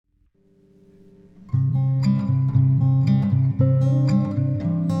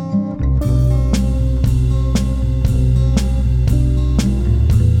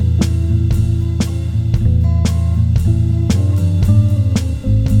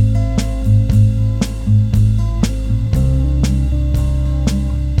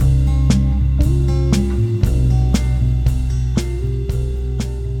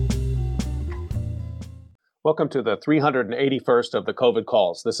Welcome to the 381st of the COVID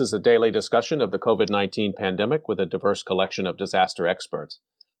calls. This is a daily discussion of the COVID-19 pandemic with a diverse collection of disaster experts.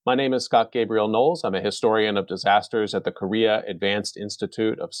 My name is Scott Gabriel Knowles. I'm a historian of disasters at the Korea Advanced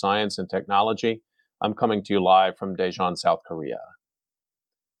Institute of Science and Technology. I'm coming to you live from Daejeon, South Korea.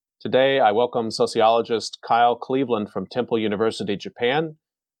 Today, I welcome sociologist Kyle Cleveland from Temple University, Japan,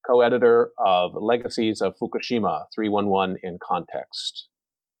 co-editor of Legacies of Fukushima, 311 in Context.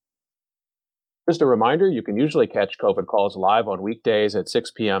 Just a reminder, you can usually catch COVID Calls live on weekdays at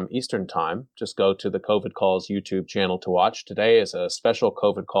 6 p.m. Eastern Time. Just go to the COVID Calls YouTube channel to watch. Today is a special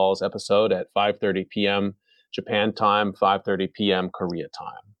COVID Calls episode at 5:30 p.m. Japan time, 5:30 p.m. Korea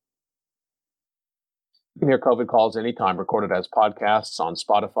time. You can hear COVID Calls anytime, recorded as podcasts on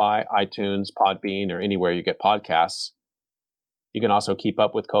Spotify, iTunes, Podbean, or anywhere you get podcasts. You can also keep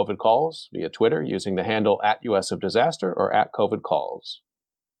up with COVID Calls via Twitter using the handle @US of Disaster or @COVID Calls.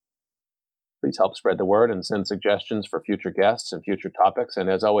 Please help spread the word and send suggestions for future guests and future topics. And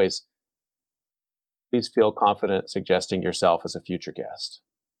as always, please feel confident suggesting yourself as a future guest.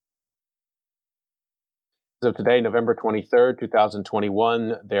 So today, November 23rd,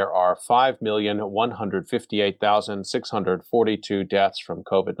 2021, there are 5,158,642 deaths from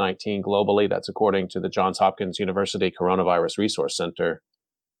COVID-19 globally. That's according to the Johns Hopkins University Coronavirus Resource Center.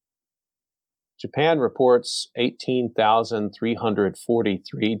 Japan reports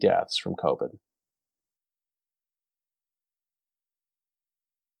 18,343 deaths from COVID.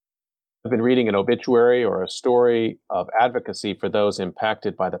 I've been reading an obituary or a story of advocacy for those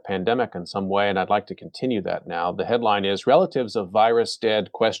impacted by the pandemic in some way, and I'd like to continue that now. The headline is Relatives of Virus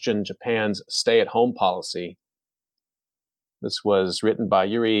Dead Question Japan's Stay-at-Home Policy. This was written by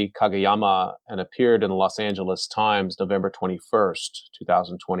Yuri Kageyama and appeared in the Los Angeles Times, November 21st,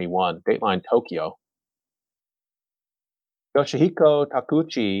 2021. Dateline Tokyo. Yoshihiko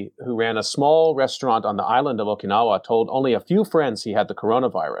Takuchi, who ran a small restaurant on the island of Okinawa, told only a few friends he had the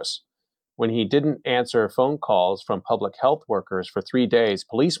coronavirus. When he didn't answer phone calls from public health workers for 3 days,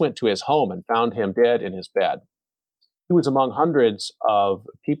 police went to his home and found him dead in his bed. He was among hundreds of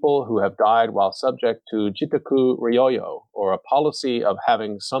people who have died while subject to Jitaku Ryoyo, or a policy of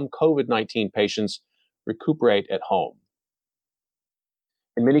having some COVID-19 patients recuperate at home.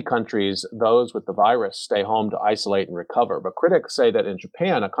 In many countries, those with the virus stay home to isolate and recover, but critics say that in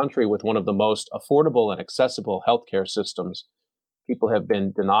Japan, a country with one of the most affordable and accessible healthcare systems, people have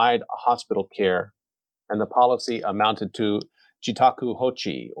been denied hospital care, and the policy amounted to Jitaku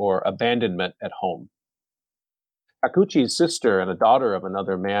Hochi, or abandonment at home. Takuchi's sister and a daughter of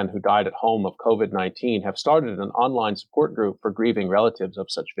another man who died at home of COVID-19 have started an online support group for grieving relatives of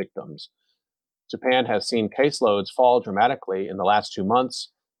such victims. Japan has seen caseloads fall dramatically in the last 2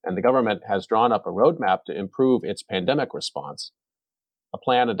 months, and the government has drawn up a roadmap to improve its pandemic response. A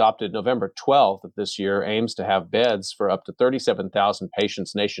plan adopted November 12th of this year aims to have beds for up to 37,000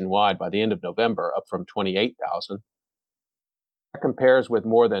 patients nationwide by the end of November, up from 28,000. That compares with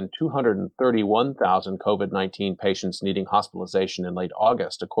more than 231,000 COVID-19 patients needing hospitalization in late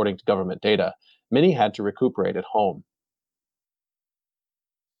August, according to government data. Many had to recuperate at home.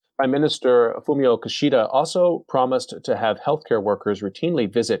 Prime Minister Fumio Kishida also promised to have healthcare workers routinely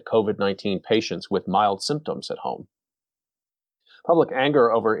visit COVID-19 patients with mild symptoms at home. Public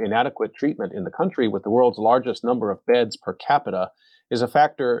anger over inadequate treatment in the country with the world's largest number of beds per capita is a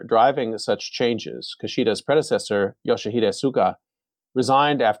factor driving such changes. Kishida's predecessor, Yoshihide Suga,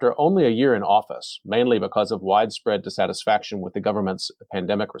 resigned after only a year in office, mainly because of widespread dissatisfaction with the government's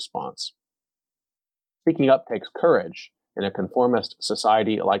pandemic response. Speaking up takes courage in a conformist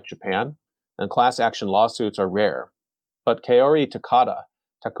society like Japan, and class action lawsuits are rare. But Kaori Takada,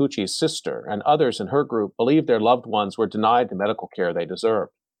 Takuchi's sister, and others in her group believe their loved ones were denied the medical care they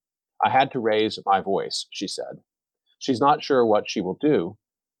deserved. I had to raise my voice, she said. She's not sure what she will do.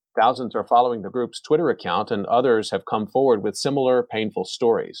 Thousands are following the group's Twitter account, and others have come forward with similar painful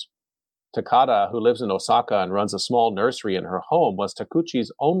stories. Takada, who lives in Osaka and runs a small nursery in her home, was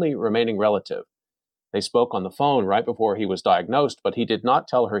Takuchi's only remaining relative. They spoke on the phone right before he was diagnosed, but he did not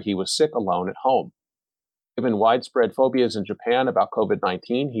tell her he was sick alone at home. Given widespread phobias in Japan about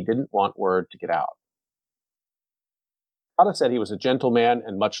COVID-19, he didn't want word to get out. Takada said he was a gentle man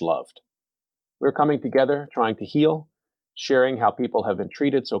and much loved. We're coming together, trying to heal, sharing how people have been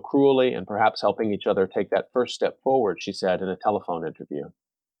treated so cruelly, and perhaps helping each other take that first step forward, she said in a telephone interview.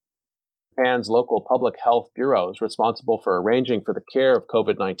 Japan's local public health bureaus responsible for arranging for the care of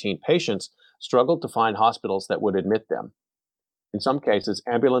COVID-19 patients struggled to find hospitals that would admit them. In some cases,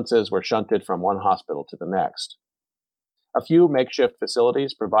 ambulances were shunted from one hospital to the next. A few makeshift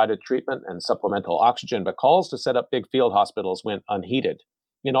facilities provided treatment and supplemental oxygen, but calls to set up big field hospitals went unheeded.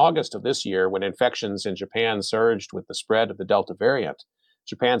 In August of this year, when infections in Japan surged with the spread of the Delta variant,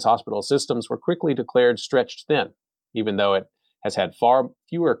 Japan's hospital systems were quickly declared stretched thin, even though it has had far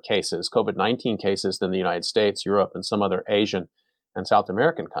fewer cases, COVID-19 cases, than the United States, Europe, and some other Asian and South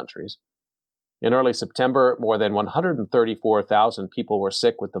American countries. In early September, more than 134,000 people were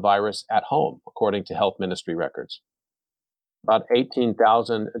sick with the virus at home, according to health ministry records. About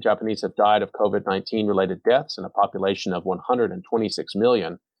 18,000 Japanese have died of COVID-19 related deaths in a population of 126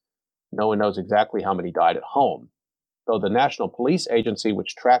 million. No one knows exactly how many died at home, though the National Police Agency,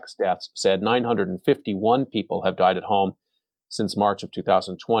 which tracks deaths, said 951 people have died at home since March of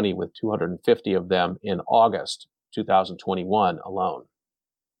 2020, with 250 of them in August 2021 alone.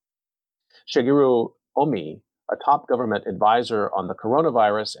 Shigeru Omi, a top government advisor on the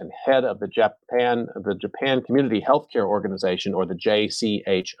coronavirus and head of the Japan Community Healthcare Organization, or the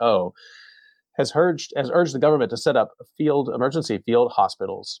JCHO, has urged the government to set up emergency field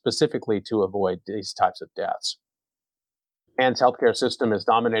hospitals specifically to avoid these types of deaths. Japan's healthcare system is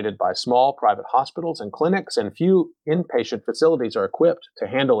dominated by small private hospitals and clinics, and few inpatient facilities are equipped to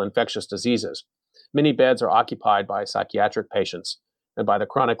handle infectious diseases. Many beds are occupied by psychiatric patients and by the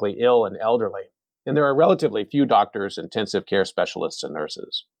chronically ill and elderly, and there are relatively few doctors, intensive care specialists, and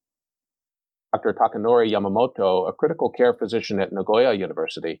nurses. Dr. Takanori Yamamoto, a critical care physician at Nagoya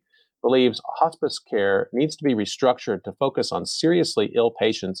University, believes hospice care needs to be restructured to focus on seriously ill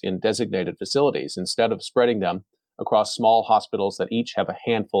patients in designated facilities instead of spreading them across small hospitals that each have a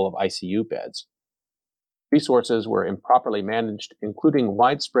handful of ICU beds. Resources were improperly managed, including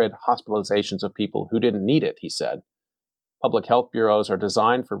widespread hospitalizations of people who didn't need it, he said. Public health bureaus are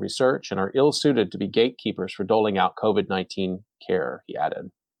designed for research and are ill-suited to be gatekeepers for doling out COVID-19 care, he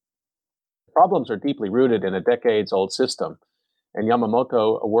added. The problems are deeply rooted in a decades-old system, and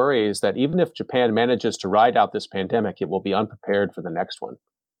Yamamoto worries that even if Japan manages to ride out this pandemic, it will be unprepared for the next one.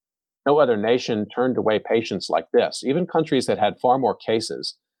 No other nation turned away patients like this, even countries that had far more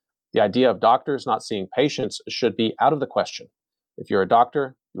cases. The idea of doctors not seeing patients should be out of the question. If you're a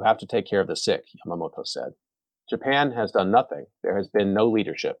doctor, you have to take care of the sick, Yamamoto said. Japan has done nothing. There has been no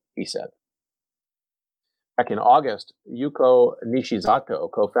leadership, he said. Back in August, Yuko Nishizato,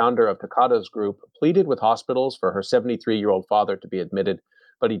 co-founder of Takada's group, pleaded with hospitals for her 73-year-old father to be admitted,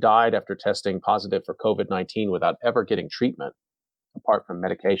 but he died after testing positive for COVID-19 without ever getting treatment, apart from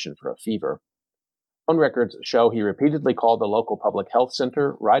medication for a fever. Phone records show he repeatedly called the local public health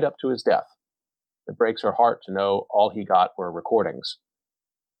center right up to his death. It breaks her heart to know all he got were recordings.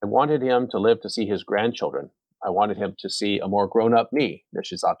 I wanted him to live to see his grandchildren. I wanted him to see a more grown-up me,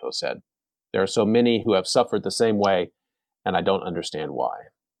 Nishizato said. There are so many who have suffered the same way, and I don't understand why.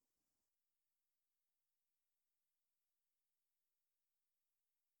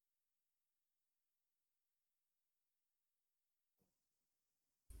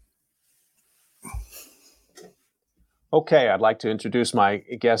 Okay, I'd like to introduce my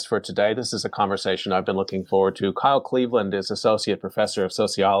guest for today. This is a conversation I've been looking forward to. Kyle Cleveland is Associate Professor of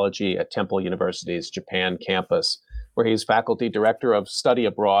Sociology at Temple University's Japan campus, where he's Faculty Director of Study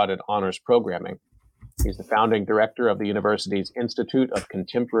Abroad and Honors Programming. He's the founding director of the university's Institute of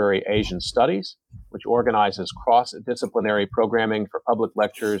Contemporary Asian Studies, which organizes cross-disciplinary programming for public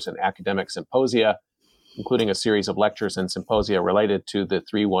lectures and academic symposia, including a series of lectures and symposia related to the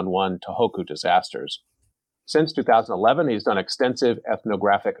 311 Tohoku disasters. Since 2011, he's done extensive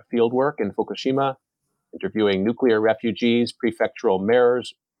ethnographic fieldwork in Fukushima, interviewing nuclear refugees, prefectural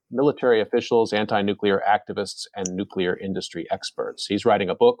mayors, military officials, anti-nuclear activists, and nuclear industry experts. He's writing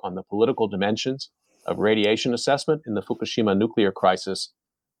a book on the political dimensions of radiation assessment in the Fukushima nuclear crisis,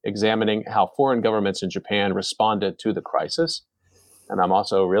 examining how foreign governments in Japan responded to the crisis. And I'm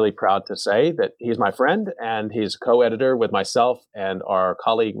also really proud to say that he's my friend, and he's co-editor with myself and our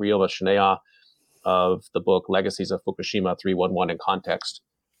colleague Ryoma Shinea of the book Legacies of Fukushima 311 in Context,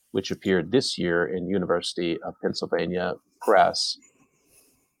 which appeared this year in University of Pennsylvania Press.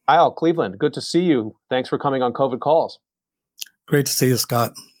 Kyle Cleveland, good to see you. Thanks for coming on COVID Calls. Great to see you,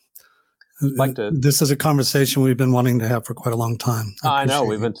 Scott. This is a conversation we've been wanting to have for quite a long time. I know,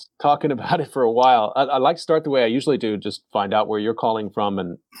 we've been talking about it for a while. I'd like to start the way I usually do, just find out where you're calling from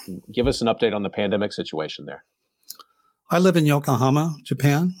and give us an update on the pandemic situation there. I live in Yokohama,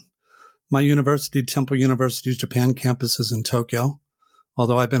 Japan. My university, Temple University's Japan campus, is in Tokyo,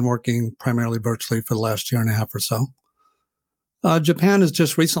 although I've been working primarily virtually for the last year and a half or so. Japan has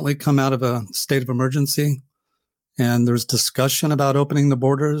just recently come out of a state of emergency, and there's discussion about opening the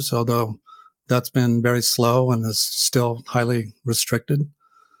borders, although that's been very slow and is still highly restricted.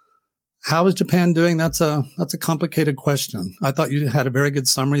 How is Japan doing? That's a complicated question. I thought you had a very good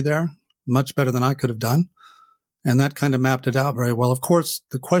summary there, much better than I could have done. And that kind of mapped it out very well. Of course,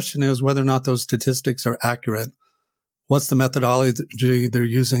 the question is whether or not those statistics are accurate. What's the methodology they're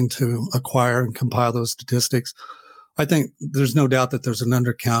using to acquire and compile those statistics? I think there's no doubt that there's an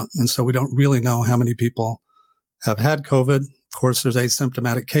undercount. And so we don't really know how many people have had COVID. Of course, there's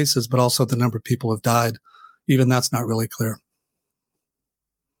asymptomatic cases, but also the number of people who have died. Even that's not really clear.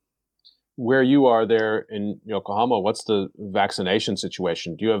 Where you are there in Yokohama, what's the vaccination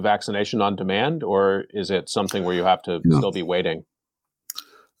situation? Do you have vaccination on demand, or is it something where you have to still be waiting?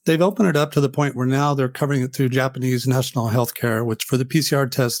 They've opened it up to the point where now they're covering it through Japanese national health care, which for the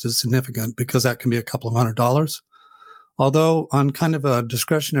PCR test is significant because that can be a couple of $100. Although on kind of a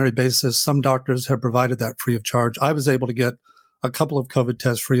discretionary basis, some doctors have provided that free of charge. I was able to get a couple of COVID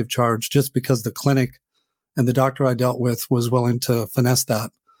tests free of charge just because the clinic and the doctor I dealt with was willing to finesse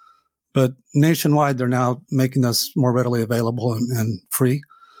that. But nationwide, they're now making this more readily available and free.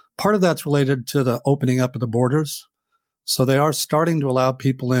 Part of that's related to the opening up of the borders. So they are starting to allow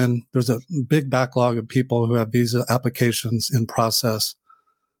people in. There's a big backlog of people who have visa applications in process.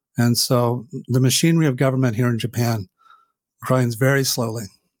 And so the machinery of government here in Japan grinds very slowly.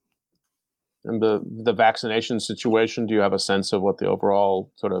 And the vaccination situation, do you have a sense of what the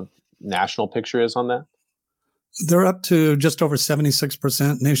overall sort of national picture is on that? They're up to just over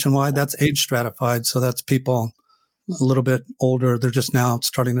 76% nationwide. That's age stratified. So that's people a little bit older. They're just now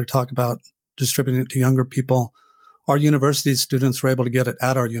starting to talk about distributing it to younger people. Our university students were able to get it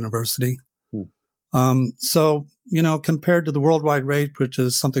at our university. So, compared to the worldwide rate, which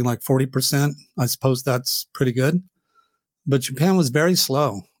is something like 40%, I suppose that's pretty good. But Japan was very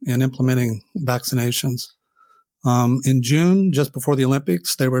slow in implementing vaccinations. In June, just before the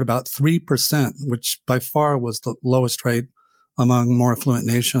Olympics, they were at about 3%, which by far was the lowest rate among more affluent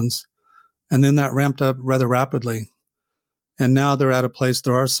nations. And then that ramped up rather rapidly. And now they're at a place,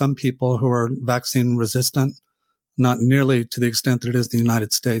 there are some people who are vaccine resistant, not nearly to the extent that it is in the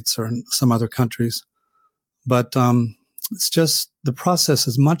United States or in some other countries. But it's just the process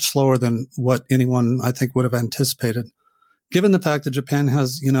is much slower than what anyone, I think, would have anticipated. Given the fact that Japan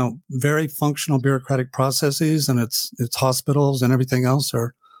has, very functional bureaucratic processes and its hospitals and everything else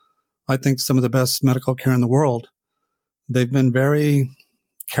are, I think, some of the best medical care in the world, they've been very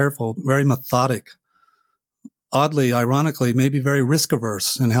careful, very methodic, oddly, ironically, maybe very risk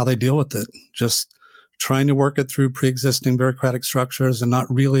averse in how they deal with it, just trying to work it through pre-existing bureaucratic structures and not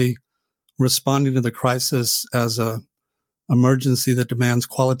really responding to the crisis as a emergency that demands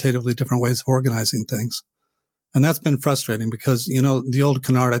qualitatively different ways of organizing things. And that's been frustrating because, the old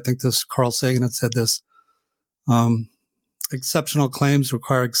canard, I think Carl Sagan had said this, exceptional claims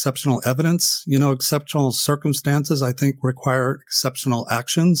require exceptional evidence. Exceptional circumstances, I think, require exceptional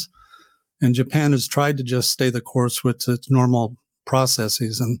actions. And Japan has tried to just stay the course with its normal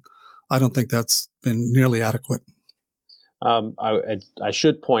processes. And I don't think that's been nearly adequate. I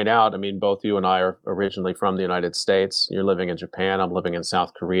should point out, both you and I are originally from the United States. You're living in Japan. I'm living in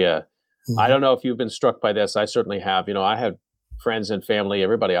South Korea. I don't know if you've been struck by this. I certainly have. I had friends and family,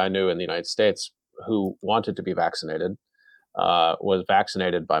 everybody I knew in the United States who wanted to be vaccinated, was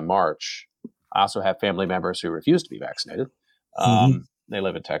vaccinated by March. I also have family members who refused to be vaccinated. They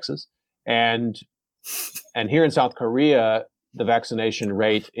live in Texas. And here in South Korea, the vaccination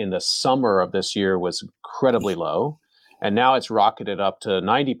rate in the summer of this year was incredibly low. And now it's rocketed up to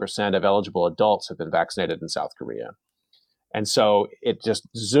 90% of eligible adults have been vaccinated in South Korea. And so it just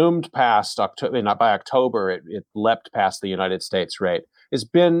zoomed past October. By October, it leapt past the United States rate. It's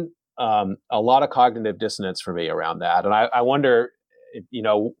been a lot of cognitive dissonance for me around that. And I wonder,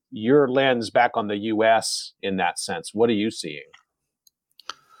 your lens back on the U.S. in that sense, what are you seeing?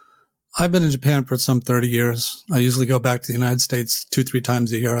 I've been in Japan for some 30 years. I usually go back to the United States 2-3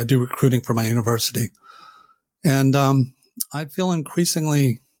 times a year. I do recruiting for my university. And I feel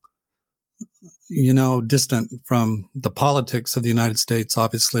increasingly distant from the politics of the United States,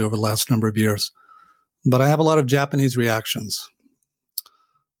 obviously, over the last number of years. But I have a lot of Japanese reactions.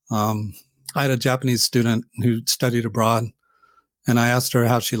 I had a Japanese student who studied abroad, and I asked her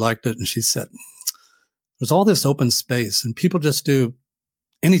how she liked it, and she said, there's all this open space, and people just do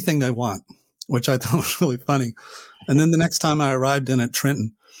anything they want, which I thought was really funny. And then the next time I arrived in at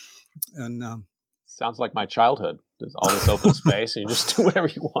Trenton, and sounds like my childhood. There's all this open space, and you just do whatever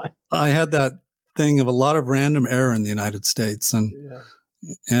you want. I had that thing of a lot of random error in the United States. And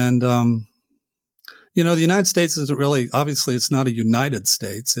the United States isn't really, obviously it's not a United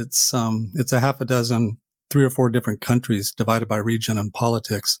States. It's a half a dozen, 3 or 4 different countries divided by region and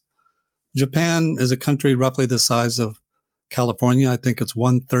politics. Japan is a country roughly the size of California. I think it's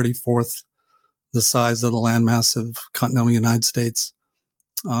 1/34th the size of the landmass of continental United States.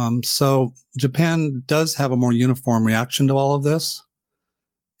 So Japan does have a more uniform reaction to all of this.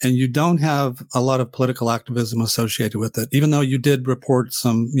 And you don't have a lot of political activism associated with it, even though you did report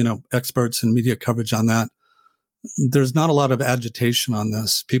some, experts and media coverage on that. There's not a lot of agitation on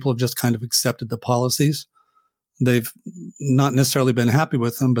this. People have just kind of accepted the policies. They've not necessarily been happy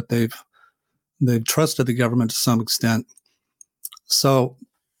with them, but they've trusted the government to some extent. So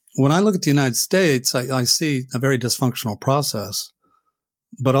when I look at the United States, I see a very dysfunctional process.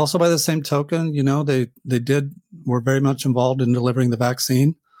 But also by the same token, they were very much involved in delivering the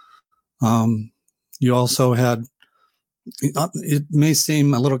vaccine. You also had, it may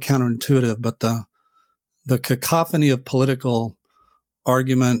seem a little counterintuitive, but the cacophony of political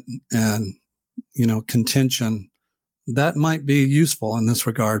argument and, contention, that might be useful in this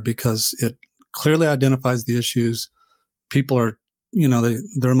regard because it clearly identifies the issues. People are,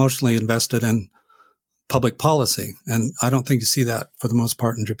 they're emotionally invested in public policy. And I don't think you see that for the most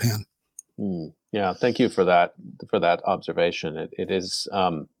part in Japan. Yeah. Thank you for that observation. It is,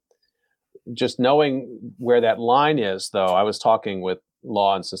 just knowing where that line is, though. I was talking with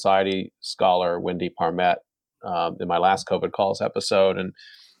law and society scholar Wendy Parmet in my last COVID calls episode, and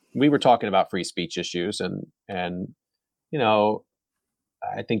we were talking about free speech issues, and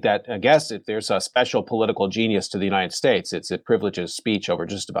I think that, I guess, if there's a special political genius to the United States, it privileges speech over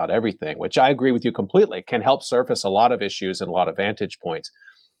just about everything, which I agree with you completely. It can help surface a lot of issues and a lot of vantage points.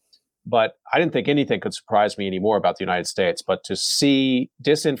 But I didn't think anything could surprise me anymore about the United States. But to see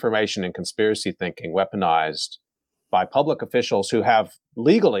disinformation and conspiracy thinking weaponized by public officials who have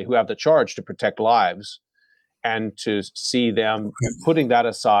the charge to protect lives, and to see them putting that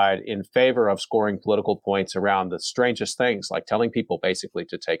aside in favor of scoring political points around the strangest things, like telling people basically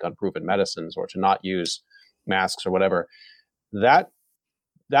to take unproven medicines or to not use masks or whatever, that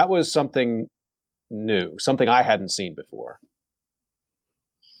was something new, something I hadn't seen before.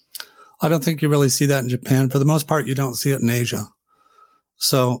 I don't think you really see that in Japan. For the most part, you don't see it in Asia.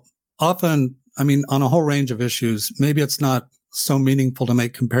 So often, on a whole range of issues, maybe it's not so meaningful to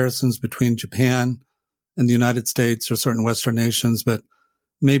make comparisons between Japan and the United States or certain Western nations, but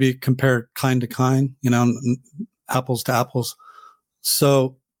maybe compare kind to kind, apples to apples.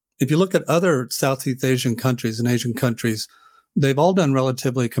 So if you look at other Southeast Asian countries and Asian countries, they've all done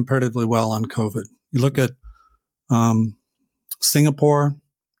comparatively well on COVID. You look at Singapore,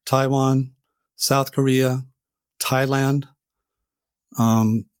 Taiwan, South Korea, Thailand,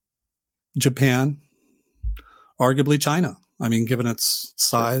 Japan, arguably China. Given its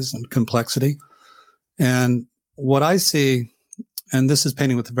size and complexity. And what I see, and this is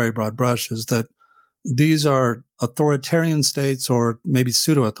painting with a very broad brush, is that these are authoritarian states or maybe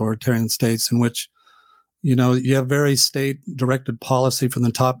pseudo-authoritarian states in which, you have very state-directed policy from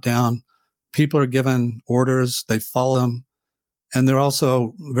the top down. People are given orders, they follow them. And they're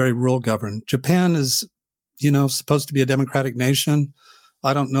also very rule governed. Japan is, supposed to be a democratic nation.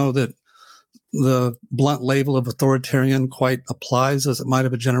 I don't know that the blunt label of authoritarian quite applies as it might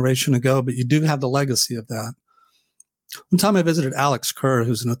have a generation ago, but you do have the legacy of that. One time I visited Alex Kerr,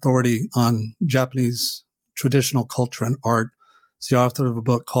 who's an authority on Japanese traditional culture and art. He's the author of a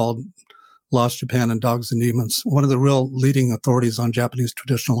book called Lost Japan and Dogs and Demons, one of the real leading authorities on Japanese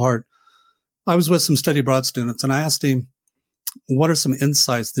traditional art. I was with some study abroad students and I asked him, what are some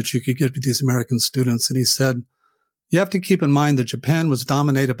insights that you could give to these American students? And he said, you have to keep in mind that Japan was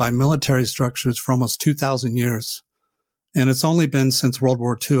dominated by military structures for almost 2,000 years. And it's only been since World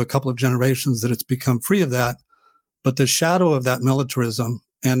War II, a couple of generations, that it's become free of that. But the shadow of that militarism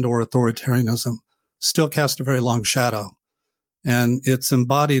and or authoritarianism still casts a very long shadow. And it's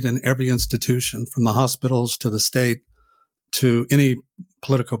embodied in every institution, from the hospitals to the state to any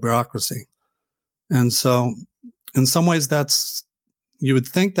political bureaucracy. And so in some ways, you would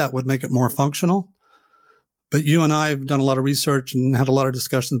think that would make it more functional. But you and I have done a lot of research and had a lot of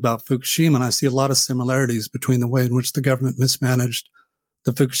discussions about Fukushima, and I see a lot of similarities between the way in which the government mismanaged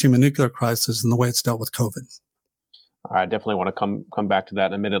the Fukushima nuclear crisis and the way it's dealt with COVID. I definitely want to come back to that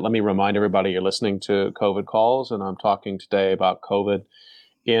in a minute. Let me remind everybody you're listening to COVID Calls, and I'm talking today about COVID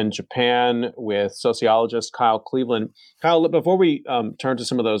in Japan with sociologist Kyle Cleveland. Kyle, before we turn to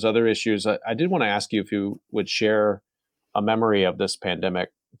some of those other issues, I did want to ask you if you would share a memory of this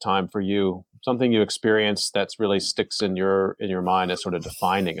pandemic time for you, something you experienced that's really sticks in your mind as sort of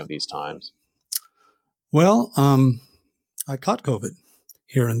defining of these times. Well, I caught COVID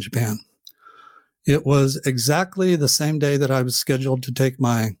here in Japan. It was exactly the same day that I was scheduled to take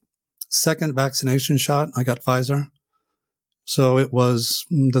my second vaccination shot. I got Pfizer. So it was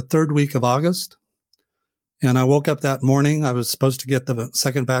the third week of August. And I woke up that morning. I was supposed to get the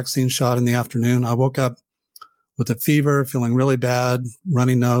second vaccine shot in the afternoon. I woke up with a fever, feeling really bad,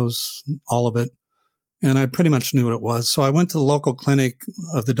 runny nose, all of it. And I pretty much knew what it was. So I went to the local clinic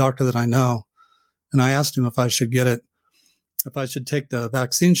of the doctor that I know, and I asked him if I should get it, if I should take the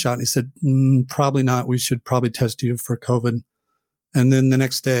vaccine shot. And he said, probably not. We should probably test you for COVID. And then the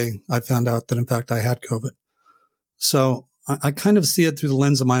next day, I found out that, in fact, I had COVID. So I kind of see it through the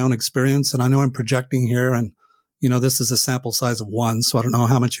lens of my own experience. And I know I'm projecting here. And, this is a sample size of 1. So I don't know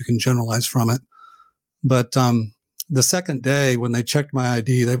how much you can generalize from it. But the second day, when they checked my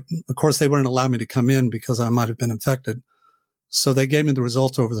ID, of course, they wouldn't allow me to come in because I might have been infected. So they gave me the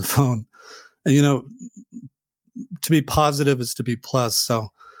results over the phone. And, to be positive is to be plus. So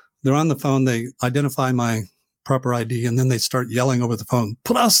they're on the phone. They identify my proper ID, and then they start yelling over the phone,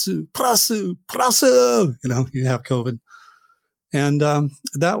 prasu, prasu, prasu, you have COVID. And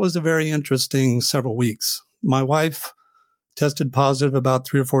that was a very interesting several weeks. My wife tested positive about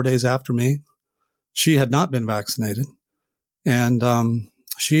 3 or 4 days after me. She had not been vaccinated, and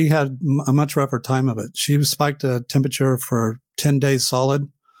she had a much rougher time of it. She spiked a temperature for 10 days solid.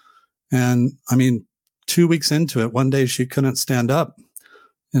 And 2 weeks into it, one day she couldn't stand up,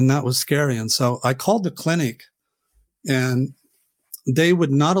 and that was scary. And so I called the clinic, and they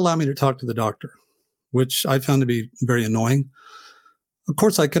would not allow me to talk to the doctor, which I found to be very annoying. Of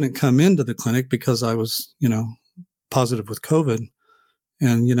course, I couldn't come into the clinic because I was, positive with COVID,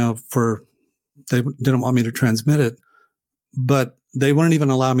 and, they didn't want me to transmit it, but they wouldn't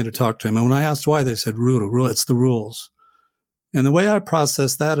even allow me to talk to him. And when I asked why, they said, rule, it's the rules. And the way I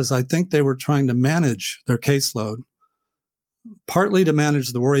process that is I think they were trying to manage their caseload, partly to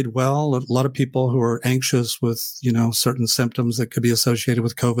manage the worried well, a lot of people who are anxious with, certain symptoms that could be associated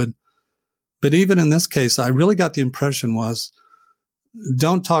with COVID. But even in this case, I really got the impression was,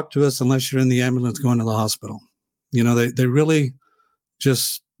 don't talk to us unless you're in the ambulance going to the hospital. They really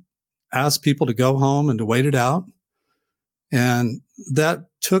just asked people to go home and to wait it out. And that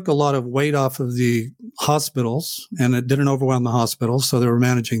took a lot of weight off of the hospitals, and it didn't overwhelm the hospitals. So they were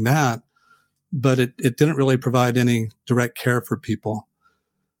managing that, but it didn't really provide any direct care for people.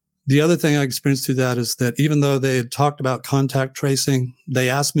 The other thing I experienced through that is that even though they had talked about contact tracing, they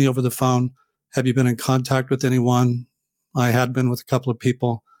asked me over the phone, have you been in contact with anyone? I had been with a couple of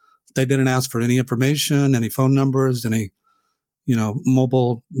people. They didn't ask for any information, any phone numbers, any,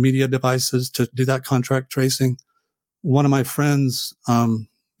 mobile media devices to do that contact tracing. One of my friends,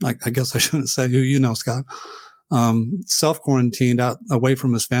 I guess I shouldn't say who Scott, self-quarantined out away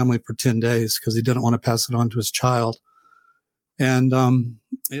from his family for 10 days because he didn't want to pass it on to his child. And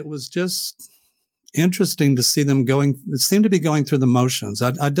it was just interesting to see them it seemed to be going through the motions.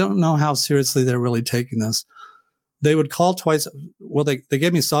 I don't know how seriously they're really taking this. They would call twice. Well, they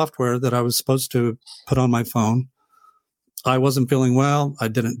gave me software that I was supposed to put on my phone. I wasn't feeling well. I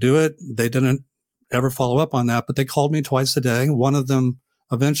didn't do it. They didn't ever follow up on that, but they called me twice a day. One of them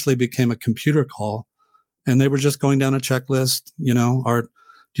eventually became a computer call, and they were just going down a checklist. Do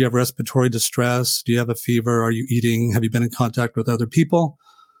you have respiratory distress? Do you have a fever? Are you eating? Have you been in contact with other people?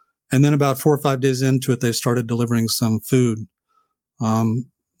 And then about 4 or 5 days into it, they started delivering some food.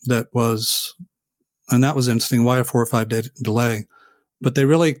 That was interesting. Why a 4 or 5 day delay? But they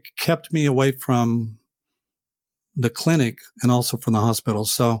really kept me away from the clinic and also from the hospital.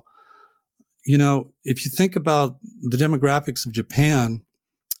 So, if you think about the demographics of Japan,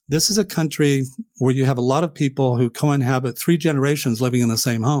 this is a country where you have a lot of people who co-inhabit 3 generations living in the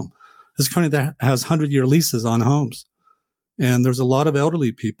same home. This country that has 100-year leases on homes. And there's a lot of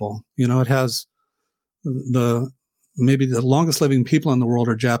elderly people. It has maybe the longest living people in the world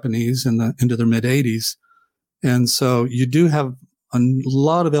are Japanese into their mid 80s. And so you do have a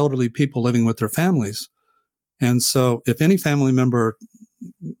lot of elderly people living with their families. And so if any family member,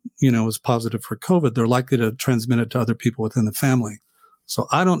 is positive for COVID, they're likely to transmit it to other people within the family. So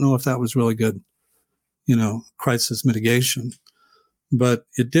I don't know if that was really good, crisis mitigation, but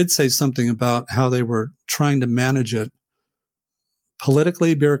it did say something about how they were trying to manage it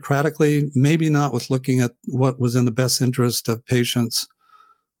politically, bureaucratically, maybe not with looking at what was in the best interest of patients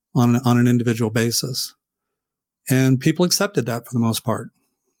on an individual basis. And people accepted that for the most part.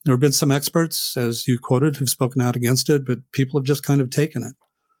 There have been some experts, as you quoted, who've spoken out against it, but people have just kind of taken it.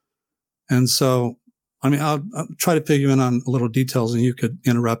 And so, I'll try to fill you in on little details, and you could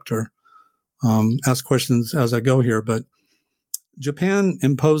interrupt or ask questions as I go here. But Japan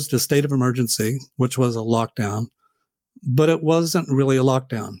imposed a state of emergency, which was a lockdown, but it wasn't really a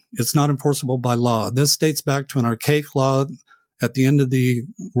lockdown. It's not enforceable by law. This dates back to an archaic law at the end of the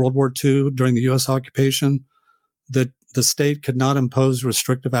World War II during the U.S. occupation, that the state could not impose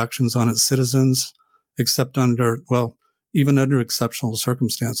restrictive actions on its citizens except under, even under exceptional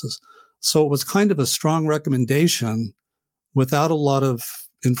circumstances. So it was kind of a strong recommendation without a lot of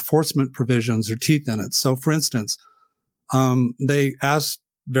enforcement provisions or teeth in it. So, for instance, they asked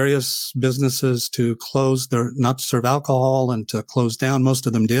various businesses to not to serve alcohol and to close down. Most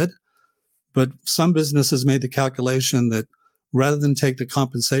of them did. But some businesses made the calculation that rather than take the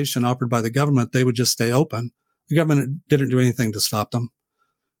compensation offered by the government, they would just stay open. The government didn't do anything to stop them.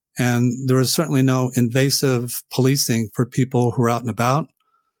 And there was certainly no invasive policing for people who are out and about.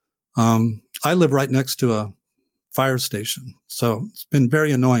 I live right next to a fire station. So it's been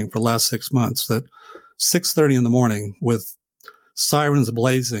very annoying for the last 6 months that 6:30 in the morning with sirens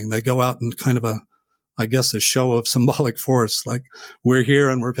blazing, they go out in kind of a show of symbolic force, like we're here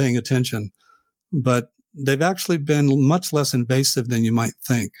and we're paying attention. But they've actually been much less invasive than you might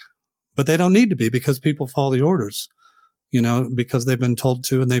think. But they don't need to be because people follow the orders, because they've been told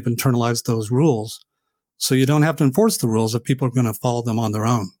to and they've internalized those rules. So you don't have to enforce the rules if people are going to follow them on their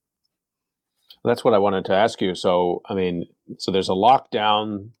own. That's what I wanted to ask you. So, so there's a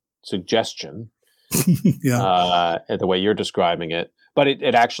lockdown suggestion, Yeah. The way you're describing it, but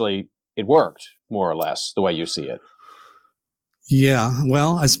it actually worked more or less the way you see it. Yeah.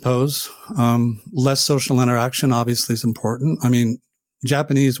 Well, I suppose less social interaction obviously is important.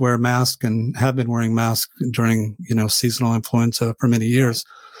 Japanese wear masks and have been wearing masks during, seasonal influenza for many years.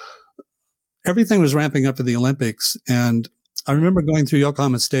 Everything was ramping up for the Olympics, and I remember going through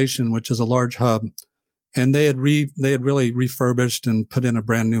Yokohama Station, which is a large hub, and they had really refurbished and put in a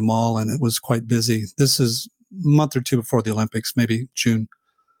brand new mall, and it was quite busy. This is a month or two before the Olympics, maybe June.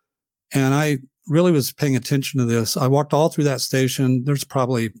 And I really was paying attention to this. I walked all through that station. There's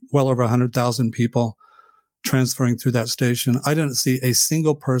probably well over 100,000 people transferring through that station. I didn't see a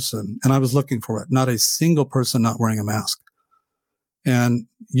single person, and I was looking for it, not a single person not wearing a mask. And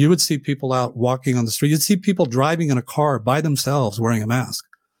you would see people out walking on the street. You'd see people driving in a car by themselves wearing a mask.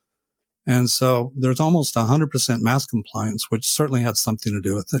 And so there's almost 100% mask compliance, which certainly had something to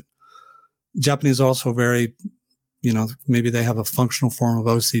do with it. Japanese are also very, maybe they have a functional form of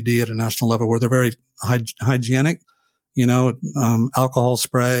OCD at a national level where they're very hygienic. Alcohol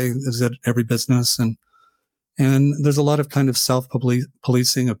spray is at every business. And there's a lot of kind of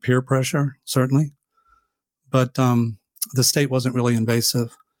self-policing of peer pressure, certainly. But the state wasn't really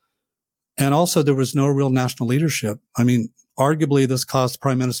invasive. And also there was no real national leadership. Arguably this cost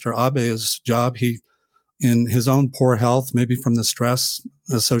Prime Minister Abe his job. He, in his own poor health, maybe from the stress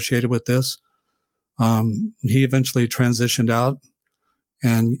associated with this, he eventually transitioned out.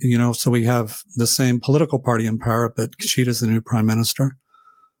 And, so we have the same political party in power, but Kishida's the new prime minister.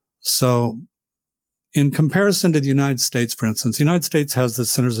 So in comparison to the United States, for instance, the United States has the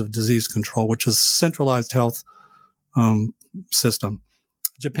Centers of Disease Control, which is a centralized health system.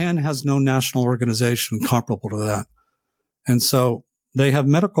 Japan has no national organization comparable to that. And so they have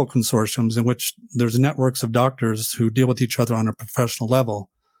medical consortiums in which there's networks of doctors who deal with each other on a professional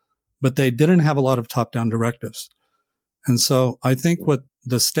level, but they didn't have a lot of top-down directives. And so I think what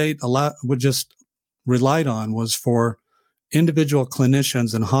the state relied on was for individual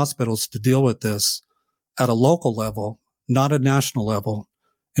clinicians and hospitals to deal with this at a local level, not a national level,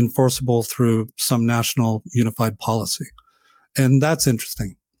 enforceable through some national unified policy. And that's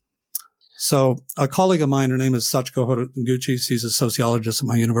interesting. So a colleague of mine, her name is Sachiko Horiguchi. She's a sociologist at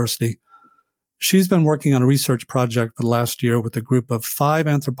my university. She's been working on a research project for the last year with a group of 5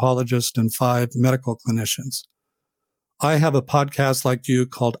 anthropologists and 5 medical clinicians. I have a podcast like you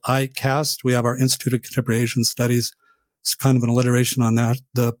called iCast. We have our Institute of Contemporary Asian Studies. It's kind of an alliteration on that.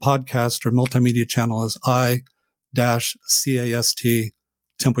 The podcast or multimedia channel is I-CAST,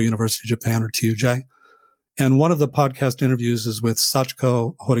 Temple University Japan, or TUJ. And one of the podcast interviews is with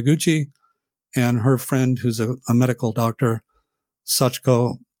Sachiko Horiguchi and her friend who's a medical doctor,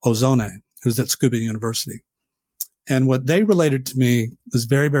 Sachiko Ozone, who's at Tsukuba University. And what they related to me was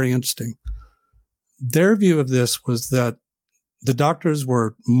very, very interesting. Their view of this was that the doctors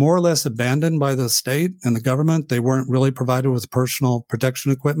were more or less abandoned by the state and the government. They weren't really provided with personal protection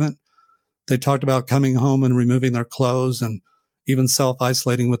equipment. They talked about coming home and removing their clothes and even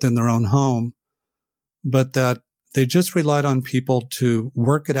self-isolating within their own home, but that they just relied on people to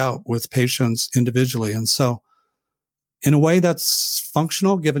work it out with patients individually. And so in a way that's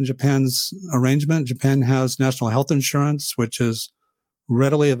functional given Japan's arrangement. Japan has national health insurance, which is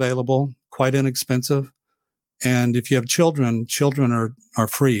readily available, quite inexpensive. And if you have children are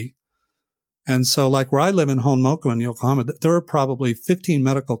free. And so like where I live in Honmoku in Yokohama, there are probably 15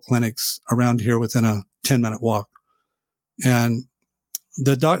 medical clinics around here within a 10-minute walk. And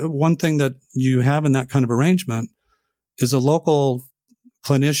one thing that you have in that kind of arrangement is a local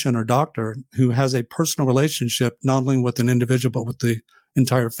clinician or doctor who has a personal relationship, not only with an individual, but with the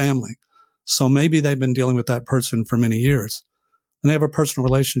entire family. So maybe they've been dealing with that person for many years and they have a personal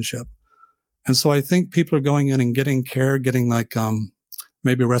relationship. And so I think people are going in and getting care, getting like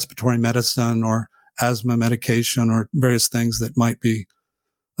maybe respiratory medicine or asthma medication or various things that might be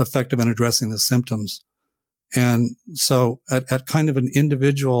effective in addressing the symptoms. And so at kind of an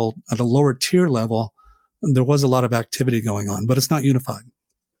individual, at a lower tier level, there was a lot of activity going on, but it's not unified.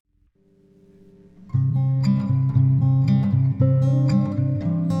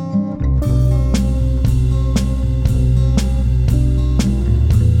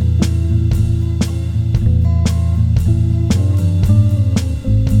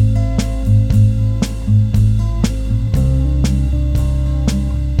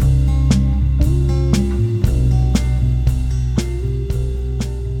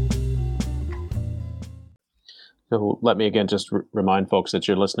 So let me again just remind folks that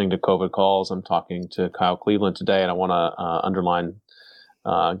you're listening to COVID Calls. I'm talking to Kyle Cleveland today, and I want to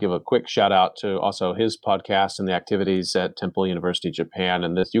give a quick shout out to also his podcast and the activities at Temple University Japan.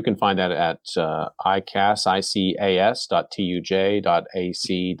 And this, you can find that at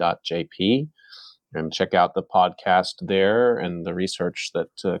icas.tuj.ac.jp, and check out the podcast there and the research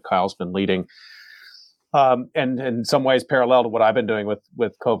that Kyle's been leading. And in some ways parallel to what I've been doing with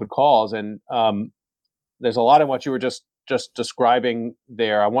COVID Calls. And there's a lot in what you were just describing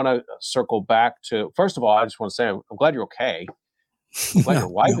there. I want to circle back to, first of all, I just want to say I'm glad you're okay. I'm glad your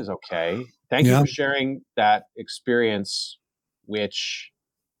wife is okay. Thank you for sharing that experience, which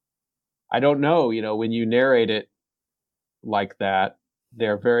I don't know, when you narrate it like that,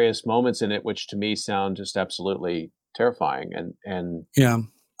 there are various moments in it which to me sound just absolutely terrifying. And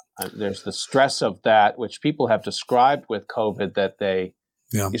there's the stress of that, which people have described with COVID, that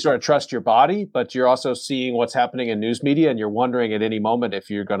you sort of trust your body, but you're also seeing what's happening in news media, and you're wondering at any moment if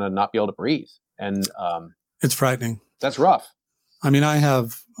you're going to not be able to breathe. And it's frightening. That's rough. I mean, I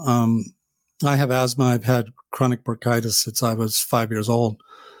have asthma. I've had chronic bronchitis since I was 5 years old.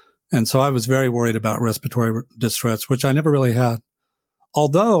 And so I was very worried about respiratory distress, which I never really had.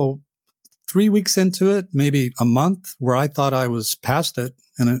 Although 3 weeks into it, maybe a month, where I thought I was past it,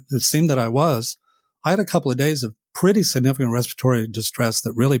 and it seemed that I had a couple of days of pretty significant respiratory distress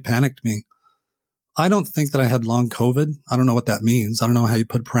that really panicked me. I don't think that I had long COVID. I don't know what that means. I don't know how you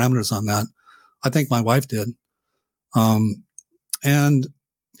put parameters on that. I think my wife did. And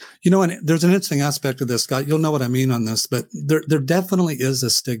there's an interesting aspect of this, Scott. You'll know what I mean on this, but there definitely is a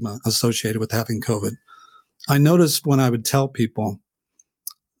stigma associated with having COVID. I noticed when I would tell people,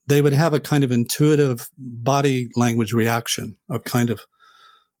 they would have a kind of intuitive body language reaction,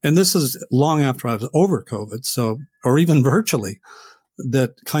 and this is long after I was over COVID, or even virtually,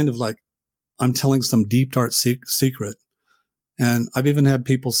 that kind of like I'm telling some deep, dark secret. And I've even had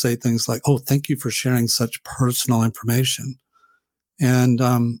people say things like, "Oh, thank you for sharing such personal information." And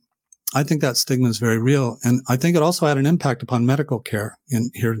I think that stigma is very real. And I think it also had an impact upon medical care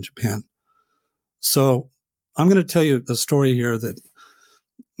here in Japan. So I'm going to tell you a story here that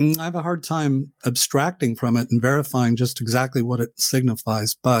I have a hard time abstracting from it and verifying just exactly what it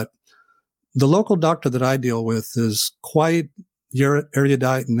signifies. But the local doctor that I deal with is quite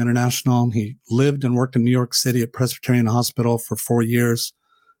erudite and international. He lived and worked in New York City at Presbyterian Hospital for 4 years.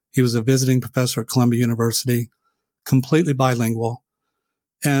 He was a visiting professor at Columbia University, completely bilingual.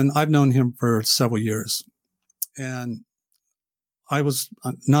 And I've known him for several years. And I was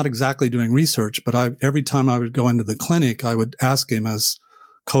not exactly doing research, but every time I would go into the clinic, I would ask him, as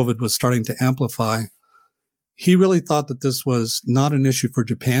COVID was starting to amplify. He really thought that this was not an issue for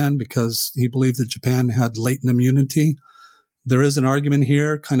Japan because he believed that Japan had latent immunity. There is an argument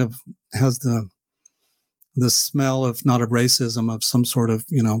here, kind of has the smell of not of racism, of some sort of,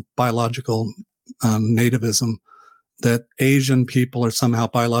 biological nativism, that Asian people are somehow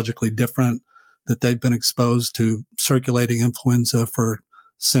biologically different, that they've been exposed to circulating influenza for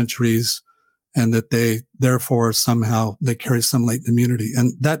centuries, and that they therefore somehow they carry some latent immunity.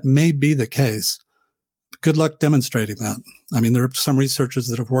 And that may be the case. Good luck demonstrating that. I mean, there are some researchers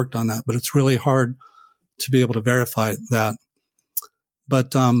that have worked on that, but it's really hard to be able to verify that.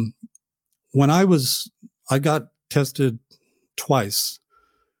 But when I got tested twice.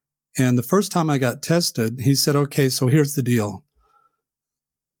 And the first time I got tested, he said, "Okay, so here's the deal.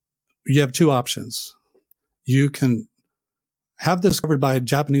 You have two options. You can have this covered by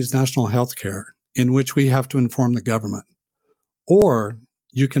Japanese national health care, in which we have to inform the government, or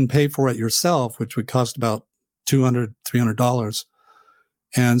you can pay for it yourself, which would cost about $200, $300.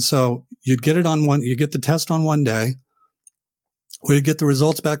 And so you get the test on one day, we'd get the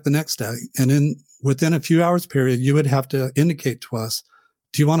results back the next day. And within a few hours period, you would have to indicate to us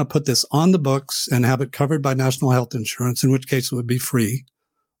do you want to put this on the books and have it covered by national health insurance, in which case it would be free,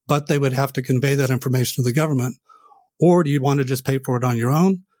 but they would have to convey that information to the government? Or do you want to just pay for it on your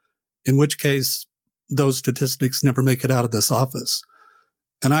own, in which case those statistics never make it out of this office?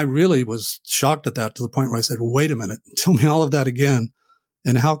 And I really was shocked at that, to the point where I said, wait a minute, tell me all of that again.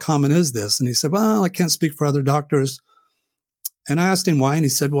 And how common is this? And he said, well, I can't speak for other doctors. And I asked him why. And he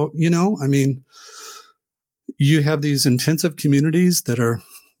said, well, I mean, you have these intensive communities that are,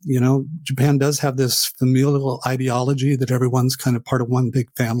 Japan does have this familial ideology that everyone's kind of part of one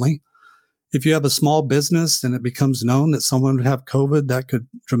big family. If you have a small business and it becomes known that someone would have COVID, that could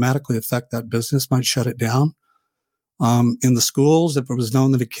dramatically affect that business, might shut it down. In the schools, if it was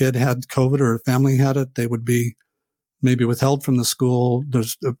known that a kid had COVID or a family had it, they would be maybe withheld from the school.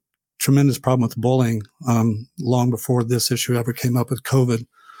 There's a tremendous problem with bullying long before this issue ever came up with COVID.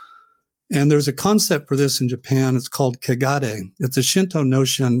 And there's a concept for this in Japan. It's called kegare. It's a Shinto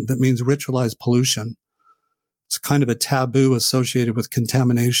notion that means ritualized pollution. It's kind of a taboo associated with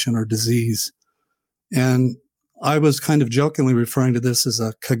contamination or disease. And I was kind of jokingly referring to this as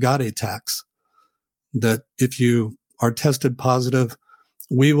a kegare tax, that if you are tested positive,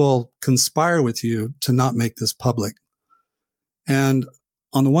 we will conspire with you to not make this public. And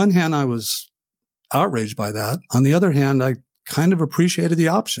on the one hand, I was outraged by that. On the other hand, I kind of appreciated the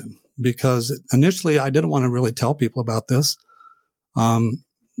option, because initially I didn't want to really tell people about this.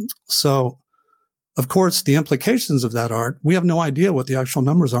 So, of course, the implications of that are, we have no idea what the actual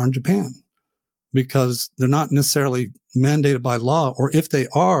numbers are in Japan, because they're not necessarily mandated by law, or if they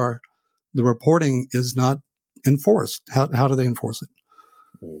are, the reporting is not enforced. How do they enforce it?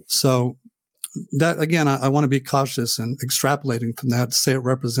 So that, again, I want to be cautious in extrapolating from that to say it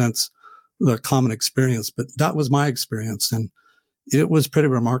represents the common experience, but that was my experience, and it was pretty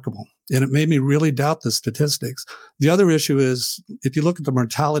remarkable. And it made me really doubt the statistics. The other issue is, if you look at the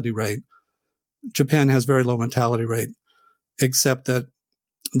mortality rate, Japan has very low mortality rate, except that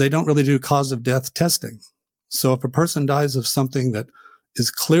they don't really do cause of death testing. So if a person dies of something that is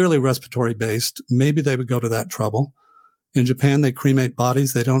clearly respiratory based, maybe they would go to that trouble. In Japan, they cremate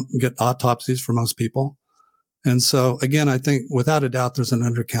bodies. They don't get autopsies for most people. And so, again, I think without a doubt, there's an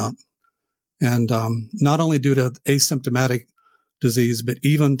undercount. And not only due to asymptomatic disease, but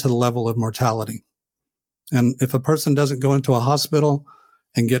even to the level of mortality. And if a person doesn't go into a hospital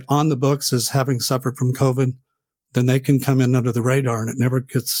and get on the books as having suffered from COVID, then they can come in under the radar, and it never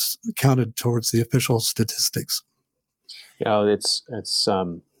gets counted towards the official statistics. It's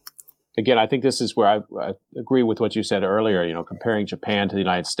again, I think this is where I agree with what you said earlier. Comparing Japan to the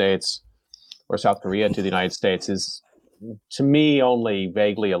United States or South Korea to the United States is, to me, only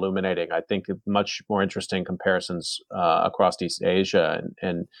vaguely illuminating. I think much more interesting comparisons across East Asia,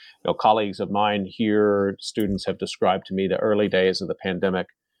 and colleagues of mine here, students, have described to me the early days of the pandemic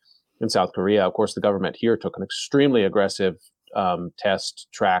in South Korea. Of course, the government here took an extremely aggressive test,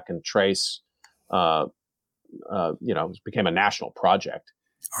 track, and trace. It became a national project.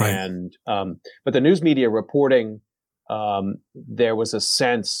 Right. And but the news media reporting, there was a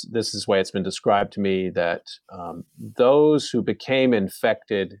sense, this is the way it's been described to me, that those who became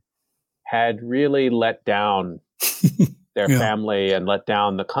infected had really let down their family and let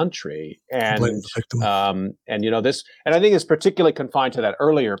down the country. And this, and I think it's particularly confined to that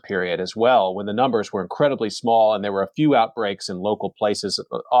earlier period as well, when the numbers were incredibly small and there were a few outbreaks in local places,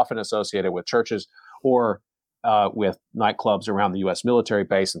 often associated with churches or with nightclubs around the U.S. military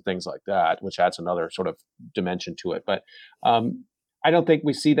base and things like that, which adds another sort of dimension to it. But I don't think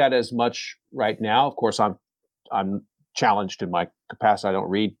we see that as much right now. Of course, I'm challenged in my capacity. I don't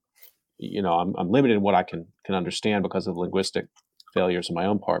read. I'm limited in what I can understand because of linguistic failures on my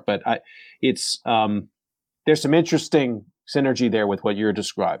own part. But there's some interesting synergy there with what you're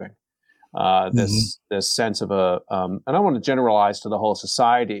describing. This sense of and I don't want to generalize to the whole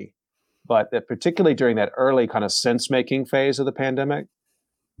society, but that particularly during that early kind of sense-making phase of the pandemic,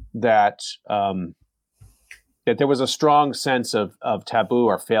 that there was a strong sense of taboo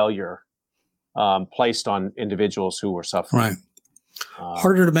or failure placed on individuals who were suffering. Right.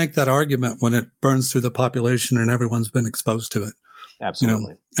 Harder to make that argument when it burns through the population and everyone's been exposed to it.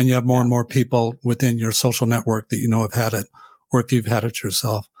 Absolutely. And you have more and more people within your social network that have had it, or if you've had it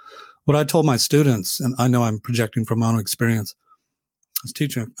yourself. What I told my students, and I know I'm projecting from my own experience,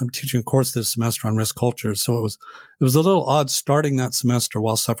 I'm teaching a course this semester on risk culture. So it was a little odd starting that semester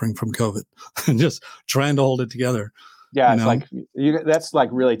while suffering from COVID and just trying to hold it together. Yeah, it's like that's like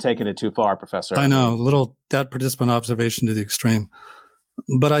really taking it too far, Professor. I know, that participant observation to the extreme.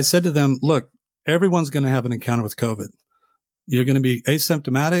 But I said to them, look, everyone's going to have an encounter with COVID. You're going to be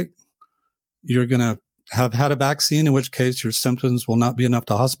asymptomatic. You're going to have had a vaccine, in which case your symptoms will not be enough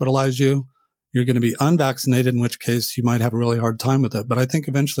to hospitalize you. You're going to be unvaccinated, in which case you might have a really hard time with it. But I think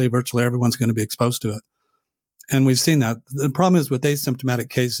eventually virtually everyone's going to be exposed to it. And we've seen that. The problem is with asymptomatic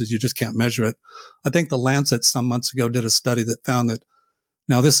cases, you just can't measure it. I think the Lancet some months ago did a study that found that,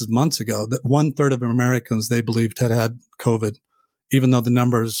 now this is months ago, that 1/3 of Americans they believed had COVID, even though the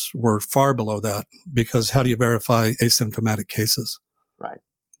numbers were far below that, because how do you verify asymptomatic cases? Right.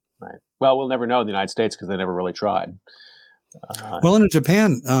 Well, we'll never know in the United States because they never really tried. Well, in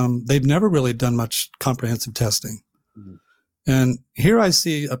Japan, they've never really done much comprehensive testing. Mm-hmm. And here I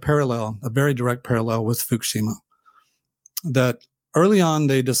see a parallel, a very direct parallel with Fukushima, that early on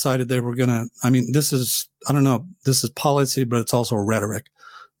they decided they were going to, this is policy, but it's also rhetoric,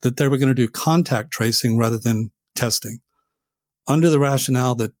 that they were going to do contact tracing rather than testing, under the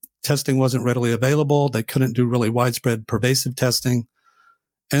rationale that testing wasn't readily available. They couldn't do really widespread pervasive testing.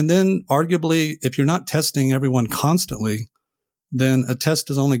 And then arguably, if you're not testing everyone constantly, then a test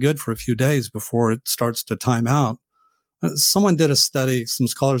is only good for a few days before it starts to time out. Someone did a study, some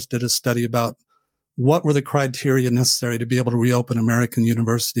scholars did a study about what were the criteria necessary to be able to reopen American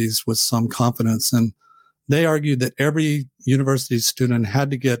universities with some confidence. And they argued that every university student had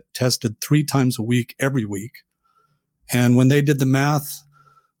to get tested 3 times a week, every week. And when they did the math,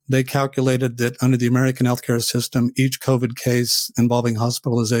 they calculated that under the American healthcare system, each COVID case involving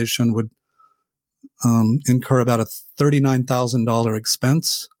hospitalization would incur about a $39,000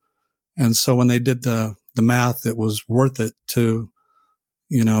 expense. And so when they did the math, it was worth it to,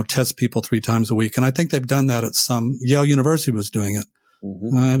 test people 3 times a week. And I think they've done that at some. Yale University was doing it.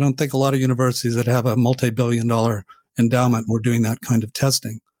 Mm-hmm. I don't think a lot of universities that have a multi-billion-dollar endowment were doing that kind of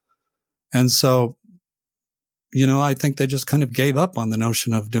testing. And so, I think they just kind of gave up on the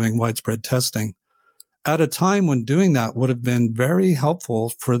notion of doing widespread testing at a time when doing that would have been very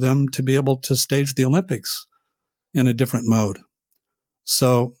helpful for them to be able to stage the Olympics in a different mode.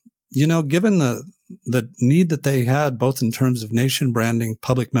 So, given the need that they had, both in terms of nation branding,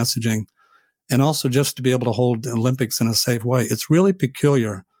 public messaging, and also just to be able to hold the Olympics in a safe way, it's really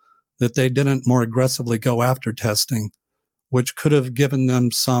peculiar that they didn't more aggressively go after testing, which could have given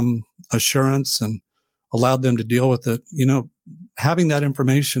them some assurance and allowed them to deal with it. Having that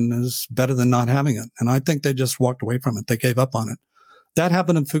information is better than not having it. And I think they just walked away from it. They gave up on it. That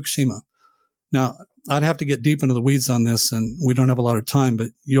happened in Fukushima. Now, I'd have to get deep into the weeds on this, and we don't have a lot of time,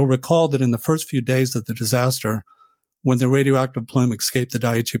 but you'll recall that in the first few days of the disaster, when the radioactive plume escaped the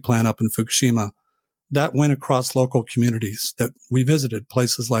Daiichi plant up in Fukushima, that went across local communities that we visited,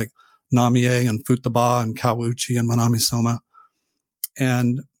 places like Namie and Futaba and Kawauchi and Minamisoma.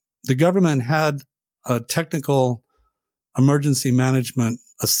 And the government had a technical emergency management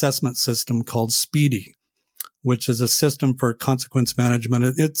assessment system called SPEEDY, which is a system for consequence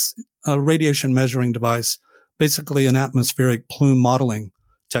management. It's a radiation measuring device, basically an atmospheric plume modeling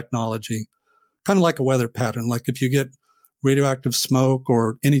technology, kind of like a weather pattern. Like if you get radioactive smoke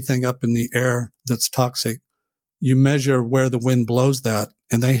or anything up in the air that's toxic, you measure where the wind blows that.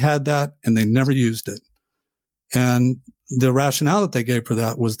 And they had that and they never used it. And the rationale that they gave for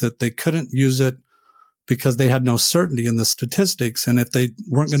that was that they couldn't use it because they had no certainty in the statistics. And if they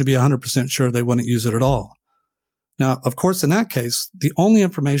weren't going to be 100% sure, they wouldn't use it at all. Now, of course, in that case, the only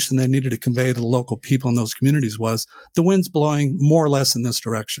information they needed to convey to the local people in those communities was the wind's blowing more or less in this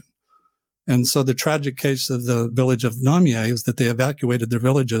direction. And so the tragic case of the village of Namie is that they evacuated their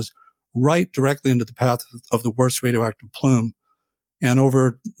villages right directly into the path of the worst radioactive plume. And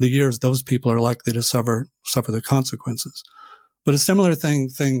over the years, those people are likely to suffer the consequences. But a similar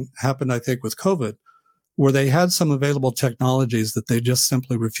thing happened, I think, with COVID, where they had some available technologies that they just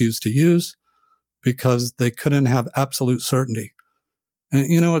simply refused to use because they couldn't have absolute certainty. And,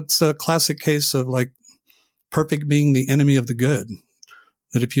 it's a classic case of like perfect being the enemy of the good,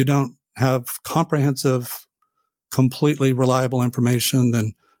 that if you don't have comprehensive, completely reliable information,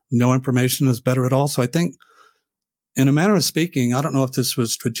 then no information is better at all. So I think, in a manner of speaking, I don't know if this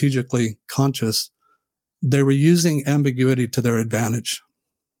was strategically conscious, they were using ambiguity to their advantage.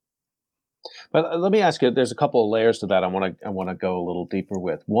 But let me ask you, there's a couple of layers to that I want to go a little deeper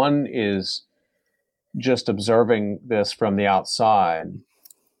with. One is just observing this from the outside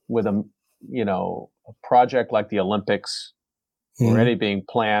with a project like the Olympics already being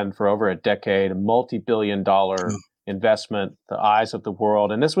planned for over a decade, a multi-billion-dollar investment, the eyes of the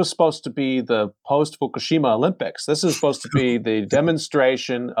world. And this was supposed to be the post-Fukushima Olympics. This is supposed to be the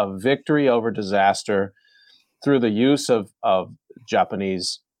demonstration of victory over disaster through the use of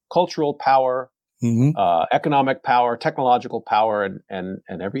Japanese cultural power, economic power, technological power, and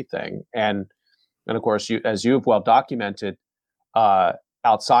everything. And of course, as you've well documented,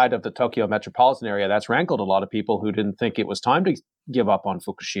 outside of the Tokyo metropolitan area, that's rankled a lot of people who didn't think it was time to give up on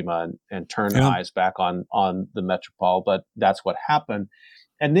Fukushima and turn eyes back on the metropole. But that's what happened.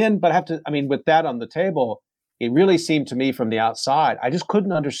 And then, but with that on the table, it really seemed to me from the outside, I just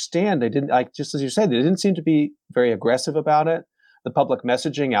couldn't understand. They didn't, like, just as you said, they didn't seem to be very aggressive about it. The public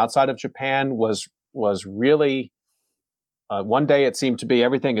messaging outside of Japan was really, one day it seemed to be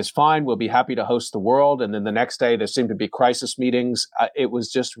everything is fine, we'll be happy to host the world. And then the next day there seemed to be crisis meetings. It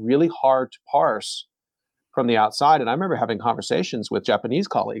was just really hard to parse from the outside. And I remember having conversations with Japanese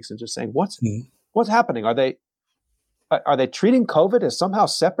colleagues and just saying, what's happening? Are they treating COVID as somehow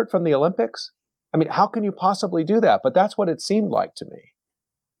separate from the Olympics? I mean, how can you possibly do that? But that's what it seemed like to me.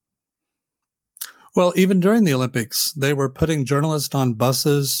 Well, even during the Olympics, they were putting journalists on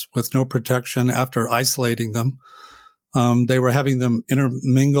buses with no protection after isolating them. They were having them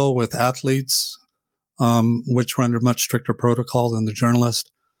intermingle with athletes, which were under much stricter protocol than the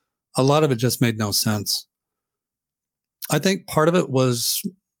journalist. A lot of it just made no sense. I think part of it was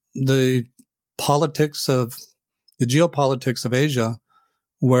the geopolitics of Asia,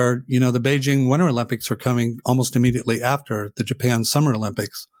 where, the Beijing Winter Olympics are coming almost immediately after the Japan Summer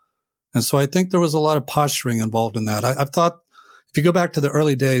Olympics. And so I think there was a lot of posturing involved in that. I've thought, if you go back to the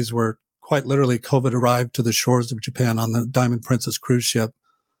early days where quite literally COVID arrived to the shores of Japan on the Diamond Princess cruise ship,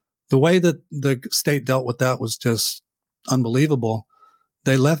 the way that the state dealt with that was just unbelievable.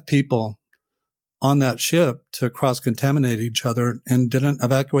 They left people on that ship to cross-contaminate each other and didn't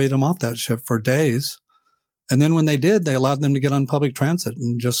evacuate them off that ship for days. And then when they did, they allowed them to get on public transit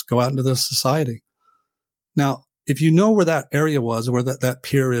and just go out into the society. Now, if you know where that area was, where that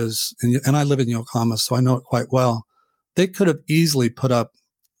pier is, and I live in Yokohama, so I know it quite well, they could have easily put up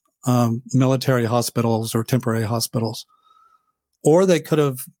military hospitals or temporary hospitals, or they could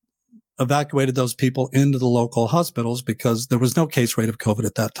have evacuated those people into the local hospitals because there was no case rate of COVID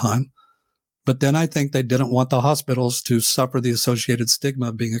at that time. But then I think they didn't want the hospitals to suffer the associated stigma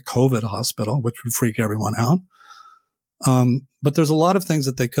of being a COVID hospital, which would freak everyone out. But there's a lot of things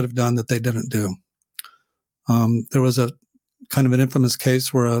that they could have done that they didn't do. There was a kind of an infamous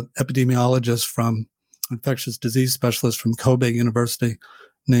case where an epidemiologist infectious disease specialist from Kobe University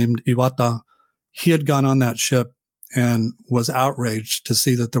named Iwata, he had gone on that ship and was outraged to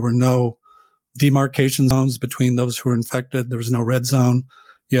see that there were no demarcation zones between those who were infected. There was no red zone.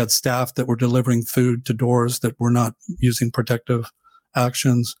 You had staff that were delivering food to doors that were not using protective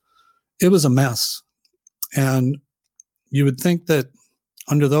actions. It was a mess. And you would think that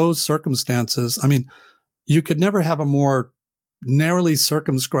under those circumstances, you could never have a more narrowly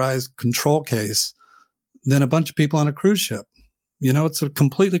circumscribed control case than a bunch of people on a cruise ship. It's a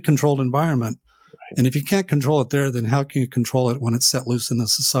completely controlled environment. Right. And if you can't control it there, then how can you control it when it's set loose in the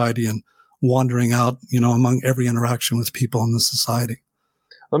society and wandering out, among every interaction with people in the society?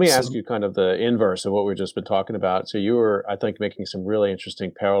 Let me ask you kind of the inverse of what we've just been talking about. So you were, I think, making some really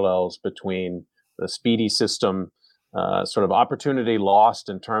interesting parallels between the speedy system, sort of opportunity lost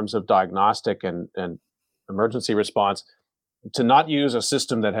in terms of diagnostic and emergency response, to not use a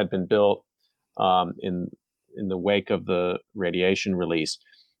system that had been built in the wake of the radiation release.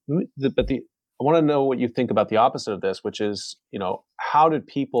 I want to know what you think about the opposite of this, which is, how did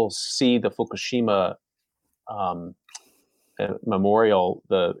people see the Fukushima memorial,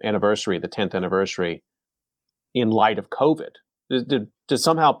 the 10th anniversary, in light of COVID? Did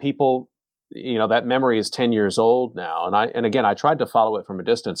somehow people, that memory is 10 years old now. And again, I tried to follow it from a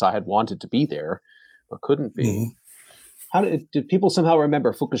distance. I had wanted to be there, but couldn't be. Mm-hmm. How did people somehow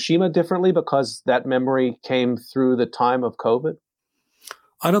remember Fukushima differently because that memory came through the time of COVID?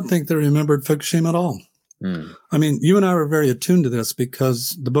 I don't think they remembered Fukushima at all. You and I were very attuned to this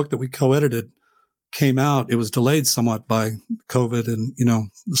because the book that we co-edited came out. It was delayed somewhat by COVID and,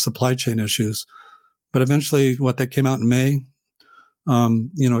 the supply chain issues. But eventually, that came out in May,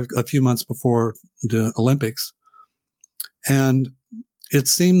 a few months before the Olympics. And it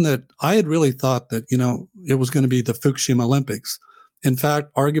seemed that I had really thought that, it was going to be the Fukushima Olympics. In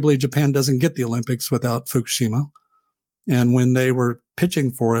fact, arguably, Japan doesn't get the Olympics without Fukushima. And when they were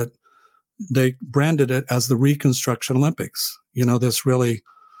pitching for it, they branded it as the Reconstruction Olympics. This really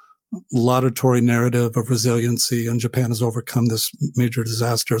laudatory narrative of resiliency, and Japan has overcome this major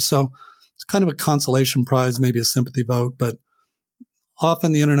disaster. So it's kind of a consolation prize, maybe a sympathy vote, but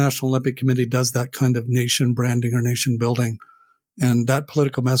often the International Olympic Committee does that kind of nation branding or nation building. And that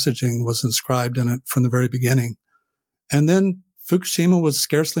political messaging was inscribed in it from the very beginning. And then Fukushima was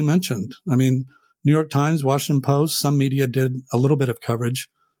scarcely mentioned. New York Times, Washington Post, some media did a little bit of coverage,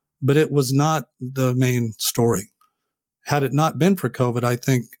 but it was not the main story. Had it not been for COVID, I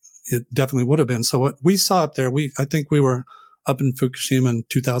think it definitely would have been. So what we saw up there, I think we were up in Fukushima in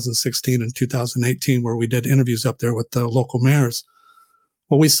 2016 and 2018, where we did interviews up there with the local mayors.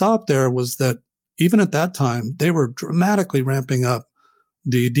 What we saw up there was that even at that time, they were dramatically ramping up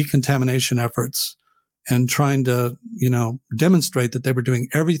the decontamination efforts and trying to, demonstrate that they were doing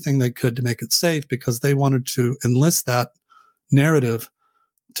everything they could to make it safe, because they wanted to enlist that narrative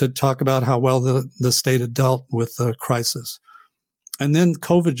to talk about how well the state had dealt with the crisis. And then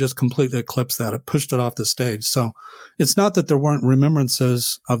COVID just completely eclipsed that. It pushed it off the stage. So it's not that there weren't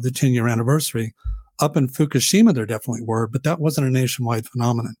remembrances of the 10-year anniversary. Up in Fukushima, there definitely were, but that wasn't a nationwide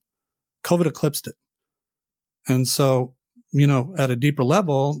phenomenon. COVID eclipsed it. And so, at a deeper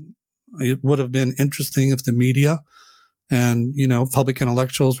level, it would have been interesting if the media and, public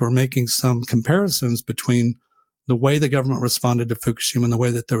intellectuals were making some comparisons between the way the government responded to Fukushima and the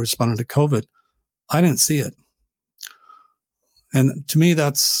way that they responded to COVID. I didn't see it. And to me,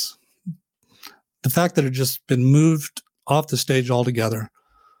 that's the fact that it just been moved off the stage altogether.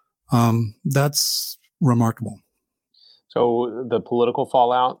 That's remarkable. So the political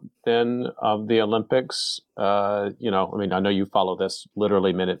fallout then of the Olympics, I know you follow this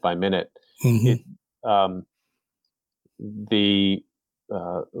literally minute by minute. Mm-hmm. The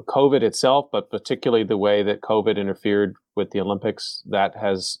COVID itself, but particularly the way that COVID interfered with the Olympics, that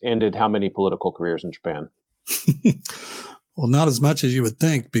has ended how many political careers in Japan? Well, not as much as you would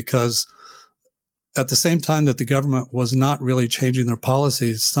think, because at the same time that the government was not really changing their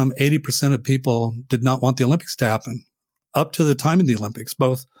policies, some 80% of people did not want the Olympics to happen up to the time of the Olympics,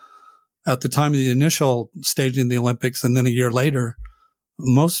 both at the time of the initial staging of the Olympics and then a year later.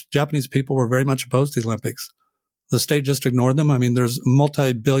 Most Japanese people were very much opposed to the Olympics. The state just ignored them. I mean, there's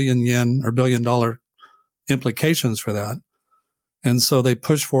multi-billion yen or $billion implications for that. And so they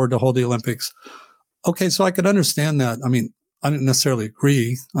pushed forward to hold the Olympics. Okay, so I could understand that. I mean, I didn't necessarily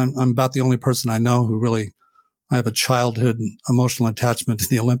agree. I'm about the only person I know who really, I have a childhood emotional attachment to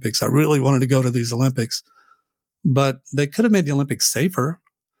the Olympics. I really wanted to go to these Olympics, but they could have made the Olympics safer.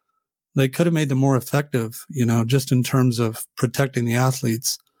 They could have made them more effective, just in terms of protecting the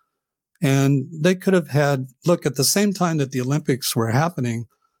athletes. And they could have had, look, at the same time that the Olympics were happening,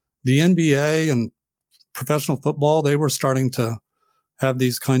 the NBA and professional football, they were starting to have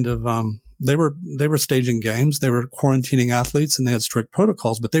these kind of, they were staging games, they were quarantining athletes, and they had strict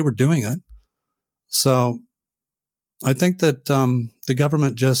protocols, but they were doing it. So I think that the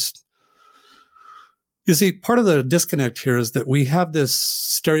government just, you see, part of the disconnect here is that we have this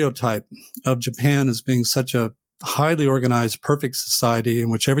stereotype of Japan as being such a highly organized, perfect society in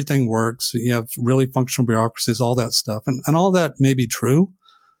which everything works. You have really functional bureaucracies, all that stuff. And all that may be true.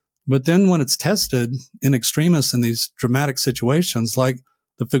 But then when it's tested in extremis in these dramatic situations like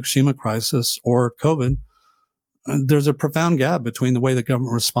the Fukushima crisis or COVID, there's a profound gap between the way the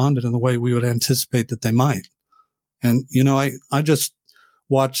government responded and the way we would anticipate that they might. And, I just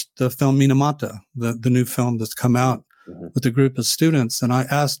watched the film Minamata, the new film that's come out with a group of students. And I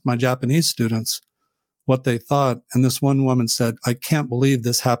asked my Japanese students what they thought. And this one woman said, "I can't believe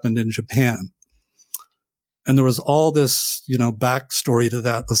this happened in Japan." And there was all this, backstory to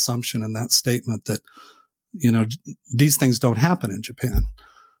that assumption and that statement that, these things don't happen in Japan,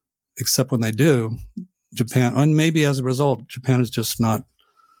 except when they do. Japan, and maybe as a result, Japan is just not,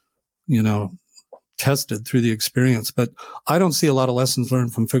 tested through the experience. But I don't see a lot of lessons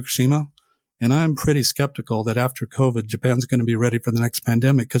learned from Fukushima. And I'm pretty skeptical that after COVID, Japan's going to be ready for the next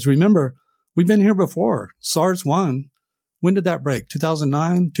pandemic. Because remember, we've been here before. SARS-1, when did that break?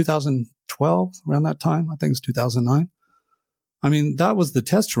 2009, 2012, around that time? I think it's 2009. I mean, that was the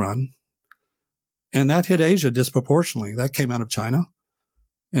test run. And that hit Asia disproportionately. That came out of China.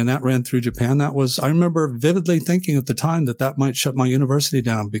 And that ran through Japan. I remember vividly thinking at the time that might shut my university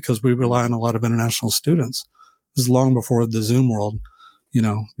down because we rely on a lot of international students. This is long before the Zoom world,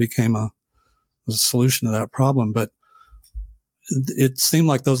 became a solution to that problem. But it seemed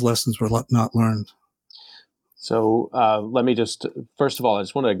like those lessons were not learned. So let me just, first of all, I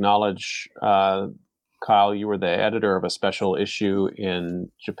just want to acknowledge, Kyle, you were the editor of a special issue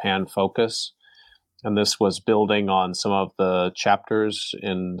in Japan Focus. And this was building on some of the chapters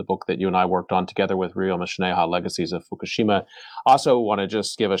in the book that you and I worked on together with Ryoma Shineha, Legacies of Fukushima. Also want to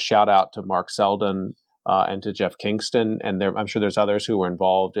just give a shout out to Mark Selden and to Jeff Kingston. And I'm sure there's others who were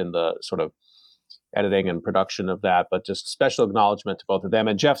involved in the sort of editing and production of that, but just special acknowledgement to both of them.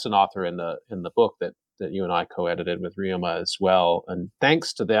 And Jeff's an author in the book that you and I co-edited with Ryoma as well. And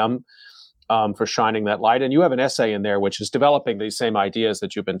thanks to them for shining that light. And you have an essay in there which is developing these same ideas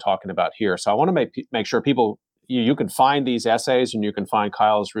that you've been talking about here. So I want to make sure people, you can find these essays, and you can find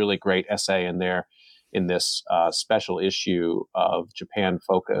Kyle's really great essay in there in this special issue of Japan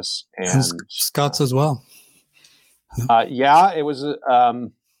Focus. And Scott's as well. Yeah, it was.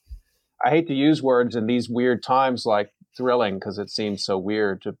 I hate to use words in these weird times like thrilling because it seems so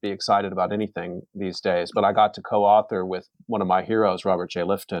weird to be excited about anything these days. But I got to co-author with one of my heroes, Robert J.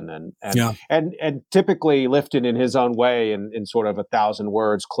 Lifton, Yeah. and typically Lifton, in his own way, in sort of 1,000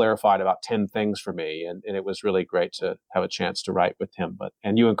 words, clarified about 10 things for me, and it was really great to have a chance to write with him.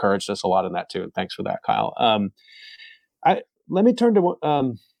 And you encouraged us a lot in that too, and thanks for that, Kyle. I Let me turn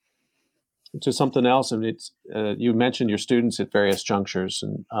to something else, and it's you mentioned your students at various junctures,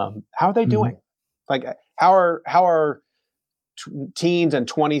 and how are they Mhm. doing? Like, how are teens and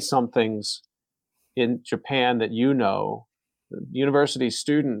 20 somethings in Japan that university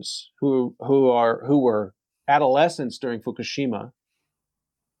students who were adolescents during Fukushima,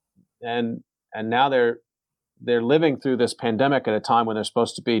 and now they're living through this pandemic at a time when they're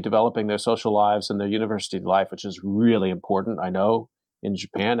supposed to be developing their social lives and their university life, which is really important, I know, in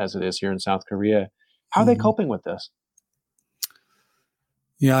Japan as it is here in South Korea. How are they Mhm. coping with this?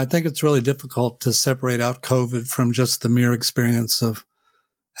 Yeah, I think it's really difficult to separate out COVID from just the mere experience of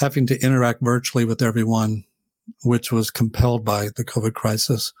having to interact virtually with everyone, which was compelled by the COVID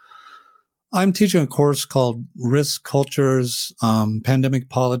crisis. I'm teaching a course called Risk Cultures, Pandemic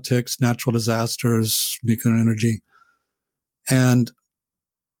Politics, Natural Disasters, Nuclear Energy. And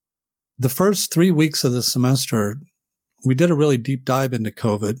the first 3 weeks of the semester, we did a really deep dive into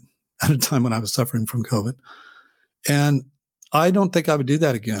COVID at a time when I was suffering from COVID. And I don't think I would do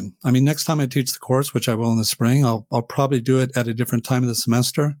that again. I mean, next time I teach the course, which I will in the spring, I'll probably do it at a different time of the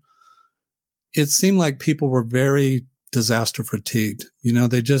semester. It seemed like people were very disaster fatigued.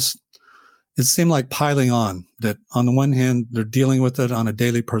 It seemed like piling on, that on the one hand, they're dealing with it on a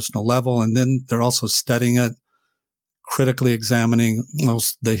daily personal level, and then they're also studying it, critically examining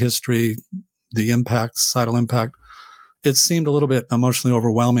the history, the impact, societal impact. It seemed a little bit emotionally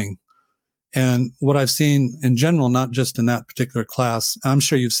overwhelming. And what I've seen in general, not just in that particular class, I'm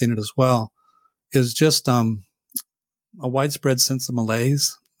sure you've seen it as well, is just a widespread sense of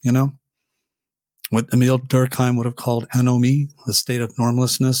malaise, what Emile Durkheim would have called anomie, a state of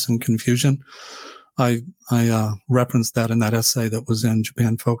normlessness and confusion. I referenced that in that essay that was in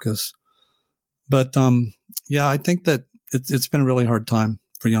Japan Focus. But yeah, I think that it's been a really hard time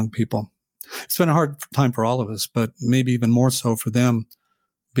for young people. It's been a hard time for all of us, but maybe even more so for them,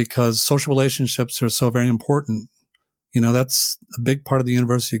 because social relationships are so very important. That's a big part of the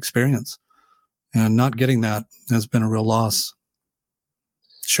university experience. And not getting that has been a real loss.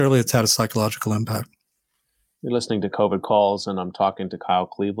 Surely it's had a psychological impact. You're listening to COVID Calls, and I'm talking to Kyle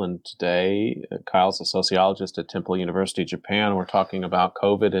Cleveland today. Kyle's a sociologist at Temple University, Japan. We're talking about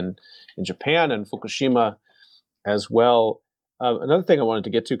COVID in Japan and Fukushima as well. Another thing I wanted to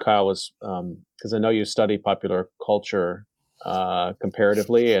get to, Kyle, was because I know you study popular culture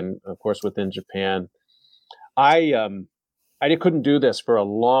comparatively, and of course within Japan. I couldn't do this for a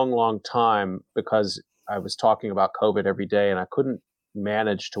long, long time because I was talking about COVID every day, and I couldn't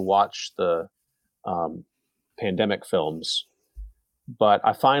manage to watch the um, pandemic films. But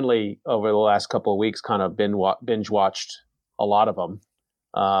I finally, over the last couple of weeks, kind of binge watched a lot of them,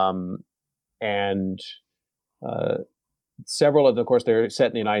 and uh, several of them, of course, they're set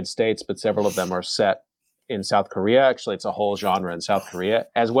in the United States, but several of them are set in South Korea. Actually, it's a whole genre in South Korea,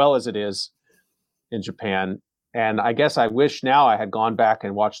 as well as it is in Japan. And I guess I wish now I had gone back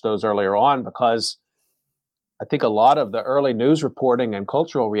and watched those earlier on, because I think a lot of the early news reporting and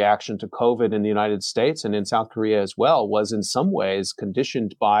cultural reaction to COVID in the United States and in South Korea as well was in some ways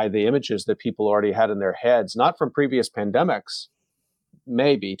conditioned by the images that people already had in their heads, not from previous pandemics,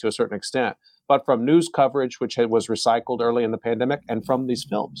 maybe to a certain extent, but from news coverage, which was recycled early in the pandemic, and from these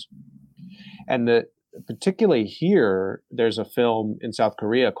films. And particularly here, there's a film in South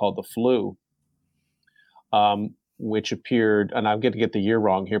Korea called The Flu, which appeared, and I'm going to get the year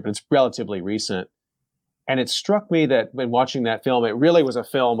wrong here, but it's relatively recent. And it struck me that when watching that film, it really was a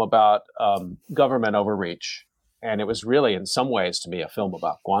film about government overreach. And it was really, in some ways, to me, a film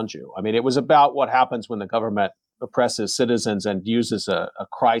about Gwangju. I mean, it was about what happens when the government oppresses citizens and uses a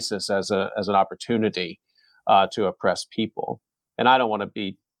crisis as an opportunity to oppress people. And I don't want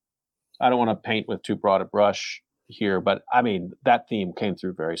to paint with too broad a brush here, but I mean, that theme came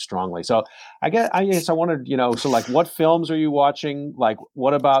through very strongly. So I guess I wanted, so like, what films are you watching? Like,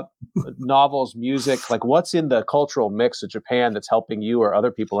 what about novels, music? Like, what's in the cultural mix of Japan that's helping you or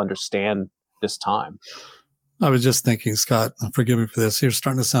other people understand this time? I was just thinking, Scott, forgive me for this. You're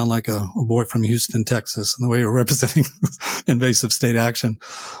starting to sound like a boy from Houston, Texas, in the way you're representing invasive state action.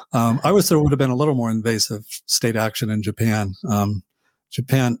 I wish there would have been a little more invasive state action in Japan.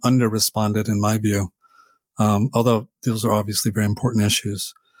 Japan under-responded, in my view, although those are obviously very important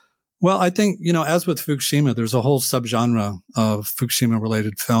issues. Well, I think, as with Fukushima, there's a whole subgenre of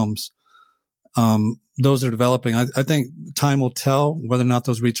Fukushima-related films. Those are developing. I think time will tell whether or not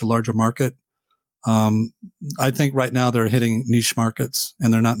those reach a larger market. I think right now they're hitting niche markets,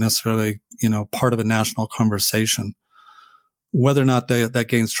 and they're not necessarily, part of a national conversation. Whether or not that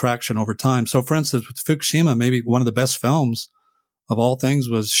gains traction over time. So, for instance, with Fukushima, maybe one of the best films of all things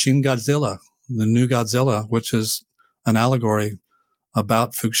was Shin Godzilla, the new Godzilla, which is an allegory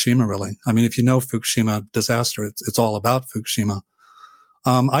about Fukushima, really. I mean, if you know Fukushima disaster, it's all about Fukushima.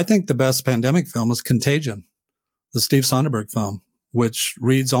 I think the best pandemic film is Contagion, the Steve Soderbergh film, which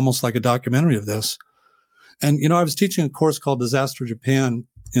reads almost like a documentary of this. And, I was teaching a course called Disaster Japan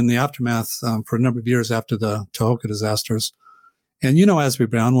in the aftermath for a number of years after the Tohoku disasters. And Asby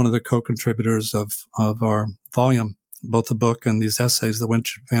Brown, one of the co-contributors of our volume, both the book and these essays that went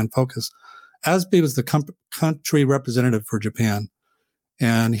to Japan Focus, Asby was the country representative for Japan.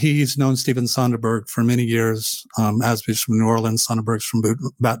 And he's known Steven Soderbergh for many years. Asby's from New Orleans, Soderbergh's from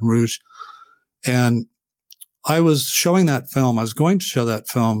Baton Rouge. And I was showing that film. I was going to show that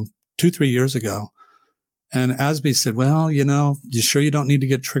film 2-3 years ago. And Asby said, well, you sure you don't need to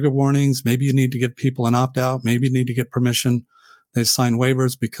get trigger warnings? Maybe you need to get people an opt-out. Maybe you need to get permission. They sign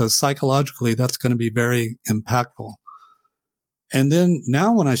waivers because psychologically that's going to be very impactful. And then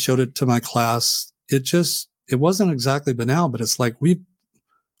now when I showed it to my class, it wasn't exactly banal, but it's like we've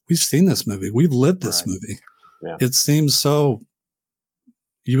seen this movie. We've lived this movie. Yeah. It seems so,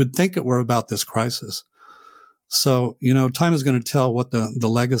 you would think it were about this crisis. So, time is going to tell what the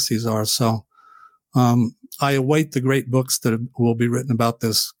legacies are. So, I await the great books that will be written about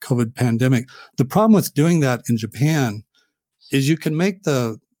this COVID pandemic. The problem with doing that in Japan is you can make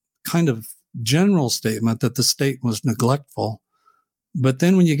the kind of general statement that the state was neglectful. But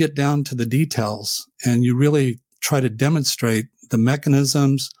then when you get down to the details and you really try to demonstrate the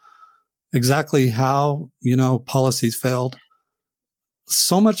mechanisms, exactly how, policies failed,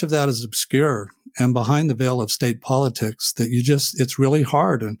 so much of that is obscure and behind the veil of state politics that it's really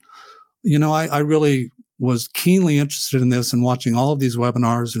hard. And, I really was keenly interested in this and watching all of these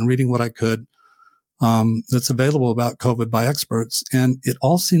webinars and reading what I could that's available about COVID by experts. And it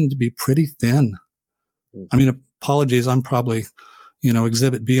all seemed to be pretty thin. I mean, apologies, I'm probably,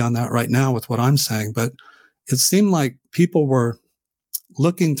 exhibit B on that right now with what I'm saying, but it seemed like people were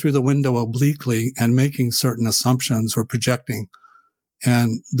looking through the window obliquely and making certain assumptions or projecting.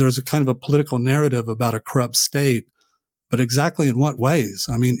 And there's a kind of a political narrative about a corrupt state, but exactly in what ways?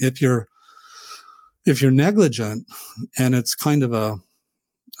 I mean, if you're negligent, and it's kind of a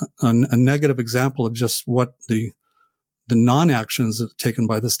negative example of just what the non-actions taken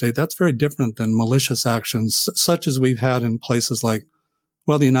by the state, that's very different than malicious actions, such as we've had in places like,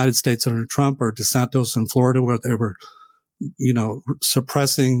 the United States under Trump, or DeSantis in Florida, where they were,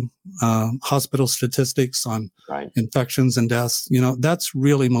 suppressing hospital statistics on infections and deaths. That's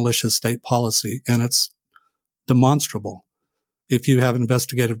really malicious state policy, and it's demonstrable. If you have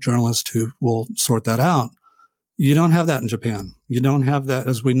investigative journalists who will sort that out, you don't have that in Japan. You don't have that,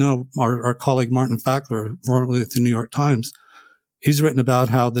 as we know, our colleague Martin Fackler, formerly at the New York Times, he's written about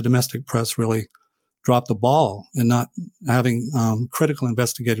how the domestic press really dropped the ball in not having critical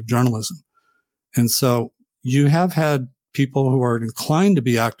investigative journalism. And so you have had people who are inclined to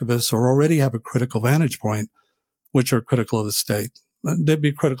be activists or already have a critical vantage point, which are critical of the state. They'd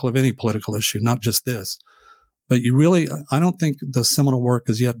be critical of any political issue, not just this. But I don't think the seminal work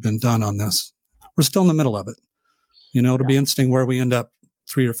has yet been done on this. We're still in the middle of it. It'll be interesting where we end up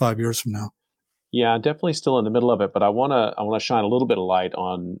 3 or 5 years from now. Yeah, definitely still in the middle of it. But I want to shine a little bit of light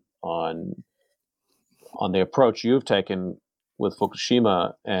on the approach you've taken with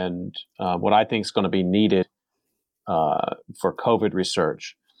Fukushima and what I think is going to be needed for COVID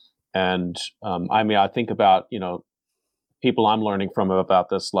research. And I think about, people I'm learning from about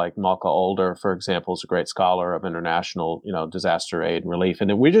this, like Malka Older, for example, is a great scholar of international, disaster aid and relief.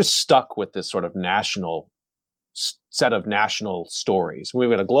 And we're just stuck with this sort of national set of national stories. We've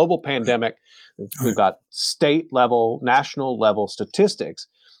got a global pandemic. We've got state level, national level statistics.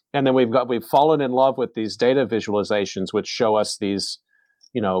 And then we've fallen in love with these data visualizations, which show us these,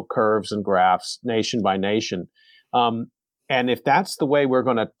 curves and graphs nation by nation. And if that's the way we're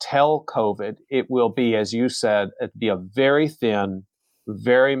going to tell COVID, it will be, as you said, it'd be a very thin,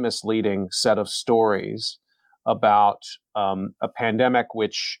 very misleading set of stories about a pandemic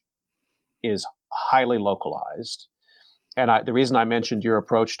which is highly localized. And the reason I mentioned your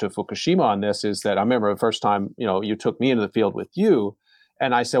approach to Fukushima on this is that I remember the first time, you took me into the field with you,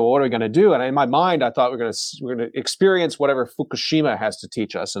 and I said, well, what are we going to do? And in my mind, I thought we're going to experience whatever Fukushima has to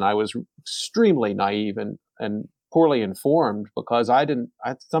teach us. And I was extremely naive and poorly informed because I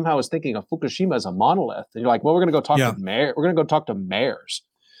somehow was thinking of Fukushima as a monolith. And you're like, well, we're going to go talk to we're going to go talk to mayors,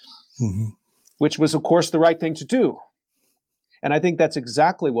 which was, of course, the right thing to do. And I think that's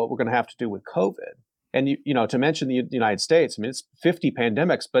exactly what we're going to have to do with COVID. And, to mention the United States, I mean, it's 50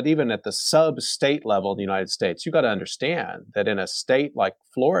 pandemics, but even at the sub-state level in the United States, you got to understand that in a state like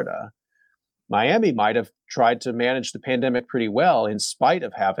Florida, Miami might have tried to manage the pandemic pretty well in spite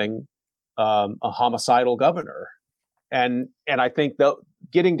of having a homicidal governor. And I think that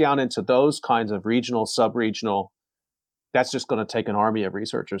getting down into those kinds of regional, sub-regional, that's just going to take an army of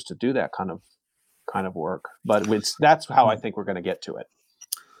researchers to do that kind of work. But that's how I think we're going to get to it.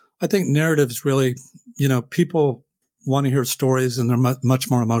 I think narratives really, people want to hear stories, and they're much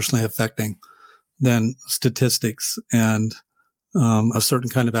more emotionally affecting than statistics and a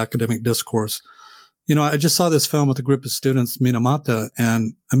certain kind of academic discourse. I just saw this film with a group of students, Minamata,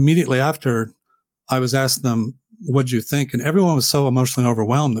 and immediately after I was asked them, what'd you think? And everyone was so emotionally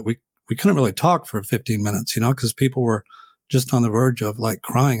overwhelmed that we couldn't really talk for 15 minutes, because people were just on the verge of like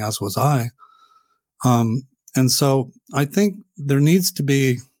crying, as was I. And so I think there needs to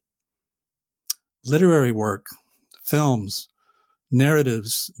be literary work, films,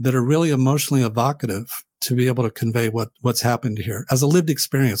 narratives that are really emotionally evocative to be able to convey what's happened here as a lived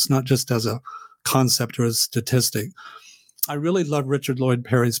experience, not just as a concept or as a statistic. I really love Richard Lloyd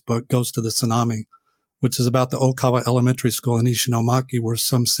Perry's book, Ghost of the Tsunami, which is about the Okawa Elementary School in Ishinomaki, where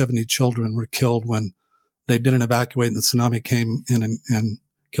some 70 children were killed when they didn't evacuate and the tsunami came in and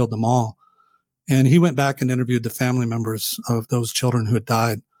killed them all. And he went back and interviewed the family members of those children who had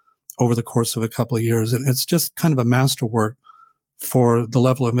died over the course of a couple of years. And it's just kind of a masterwork for the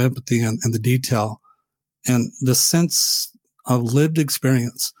level of empathy and the detail and the sense of lived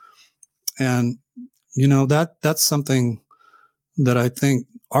experience. And, that's something that I think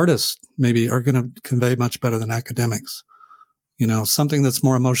artists maybe are going to convey much better than academics, something that's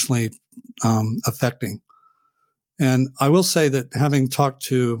more emotionally affecting. And I will say that having talked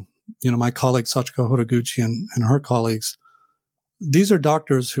to, my colleague Sachiko Horiguchi and her colleagues, these are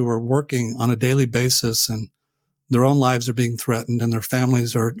doctors who are working on a daily basis, and their own lives are being threatened and their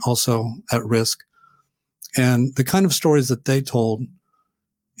families are also at risk. And the kind of stories that they told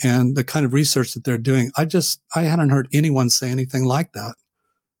and the kind of research that they're doing, I hadn't heard anyone say anything like that,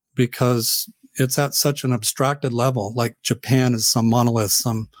 because it's at such an abstracted level, like Japan is some monolith,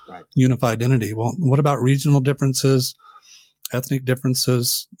 some unified entity. Well, what about regional differences, ethnic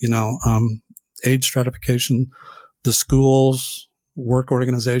differences, age stratification, the schools, work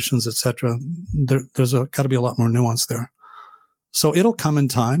organizations, etc. There's got to be a lot more nuance there. So it'll come in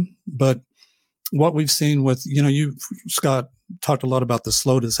time, but what we've seen with, you, Scott, talked a lot about the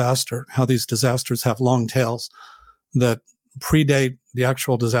slow disaster, how these disasters have long tails that predate the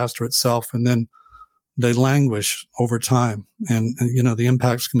actual disaster itself, and then they languish over time. And the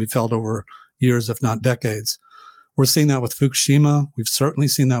impacts can be felt over years, if not decades. We're seeing that with Fukushima. We've certainly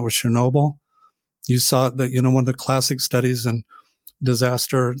seen that with Chernobyl. You saw that, one of the classic studies and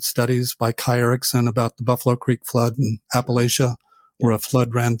disaster studies by Kai Erickson about the Buffalo Creek flood in Appalachia, where a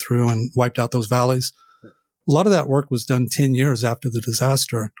flood ran through and wiped out those valleys. A lot of that work was done 10 years after the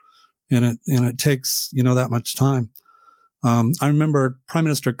disaster, and it takes, that much time. I remember Prime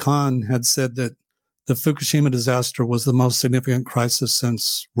Minister Khan had said that the Fukushima disaster was the most significant crisis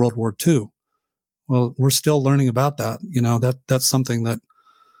since World War II. Well, we're still learning about that. That's something that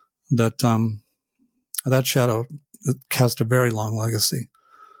shadow cast a very long legacy.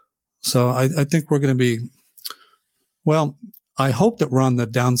 So I think we're going to be, well, I hope that we're on the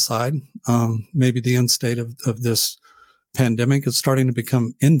downside. Maybe the end state of this pandemic is starting to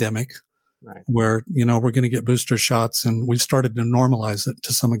become endemic, right, where, we're going to get booster shots, and we've started to normalize it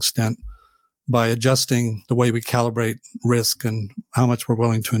to some extent by adjusting the way we calibrate risk and how much we're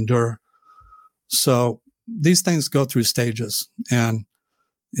willing to endure. So these things go through stages, and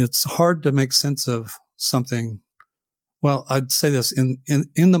it's hard to make sense of something. Well, I'd say this, in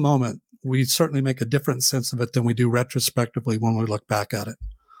the moment, we certainly make a different sense of it than we do retrospectively when we look back at it.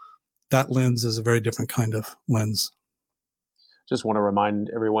 That lens is a very different kind of lens. Just want to remind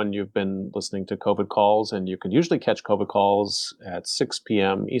everyone you've been listening to COVID Calls, and you can usually catch COVID Calls at 6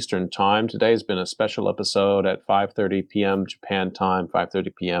 p.m. Eastern Time. Today's been a special episode at 5:30 p.m. Japan time,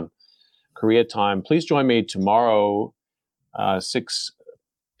 5:30 p.m. Korea time. Please join me tomorrow, 6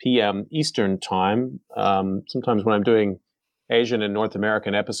 p.m. Eastern time. Sometimes when I'm doing Asian and North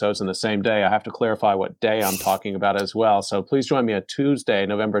American episodes in the same day, I have to clarify what day I'm talking about as well. So please join me on Tuesday,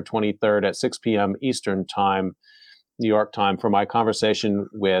 November 23rd at 6 p.m. Eastern time. New York time for my conversation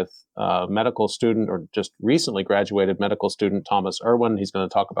with medical student, or just recently graduated medical student, Thomas Irwin. He's going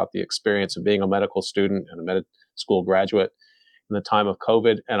to talk about the experience of being a medical student and a med school graduate in the time of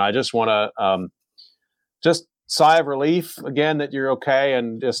COVID. And I just want to just sigh of relief again that you're okay,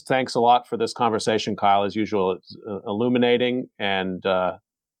 and just thanks a lot for this conversation, Kyle. As usual, it's illuminating, and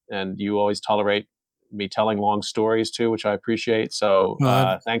you always tolerate me telling long stories too, which I appreciate. So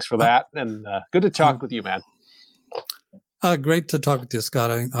thanks for that, and good to talk with you, man. Great to talk with you,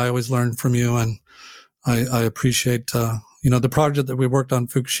 Scott. I always learn from you, and I appreciate, the project that we worked on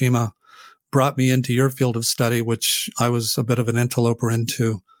Fukushima brought me into your field of study, which I was a bit of an interloper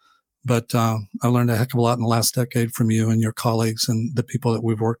into. But I learned a heck of a lot in the last decade from you and your colleagues and the people that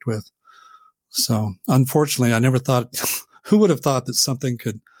we've worked with. So unfortunately, I never thought, who would have thought that something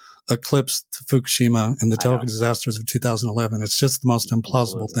could eclipse Fukushima and the terrible disasters of 2011? It's just the most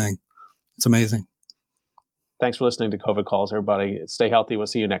implausible thing. It's amazing. Thanks for listening to COVID Calls, everybody. Stay healthy. We'll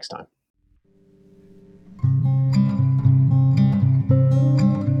see you next time.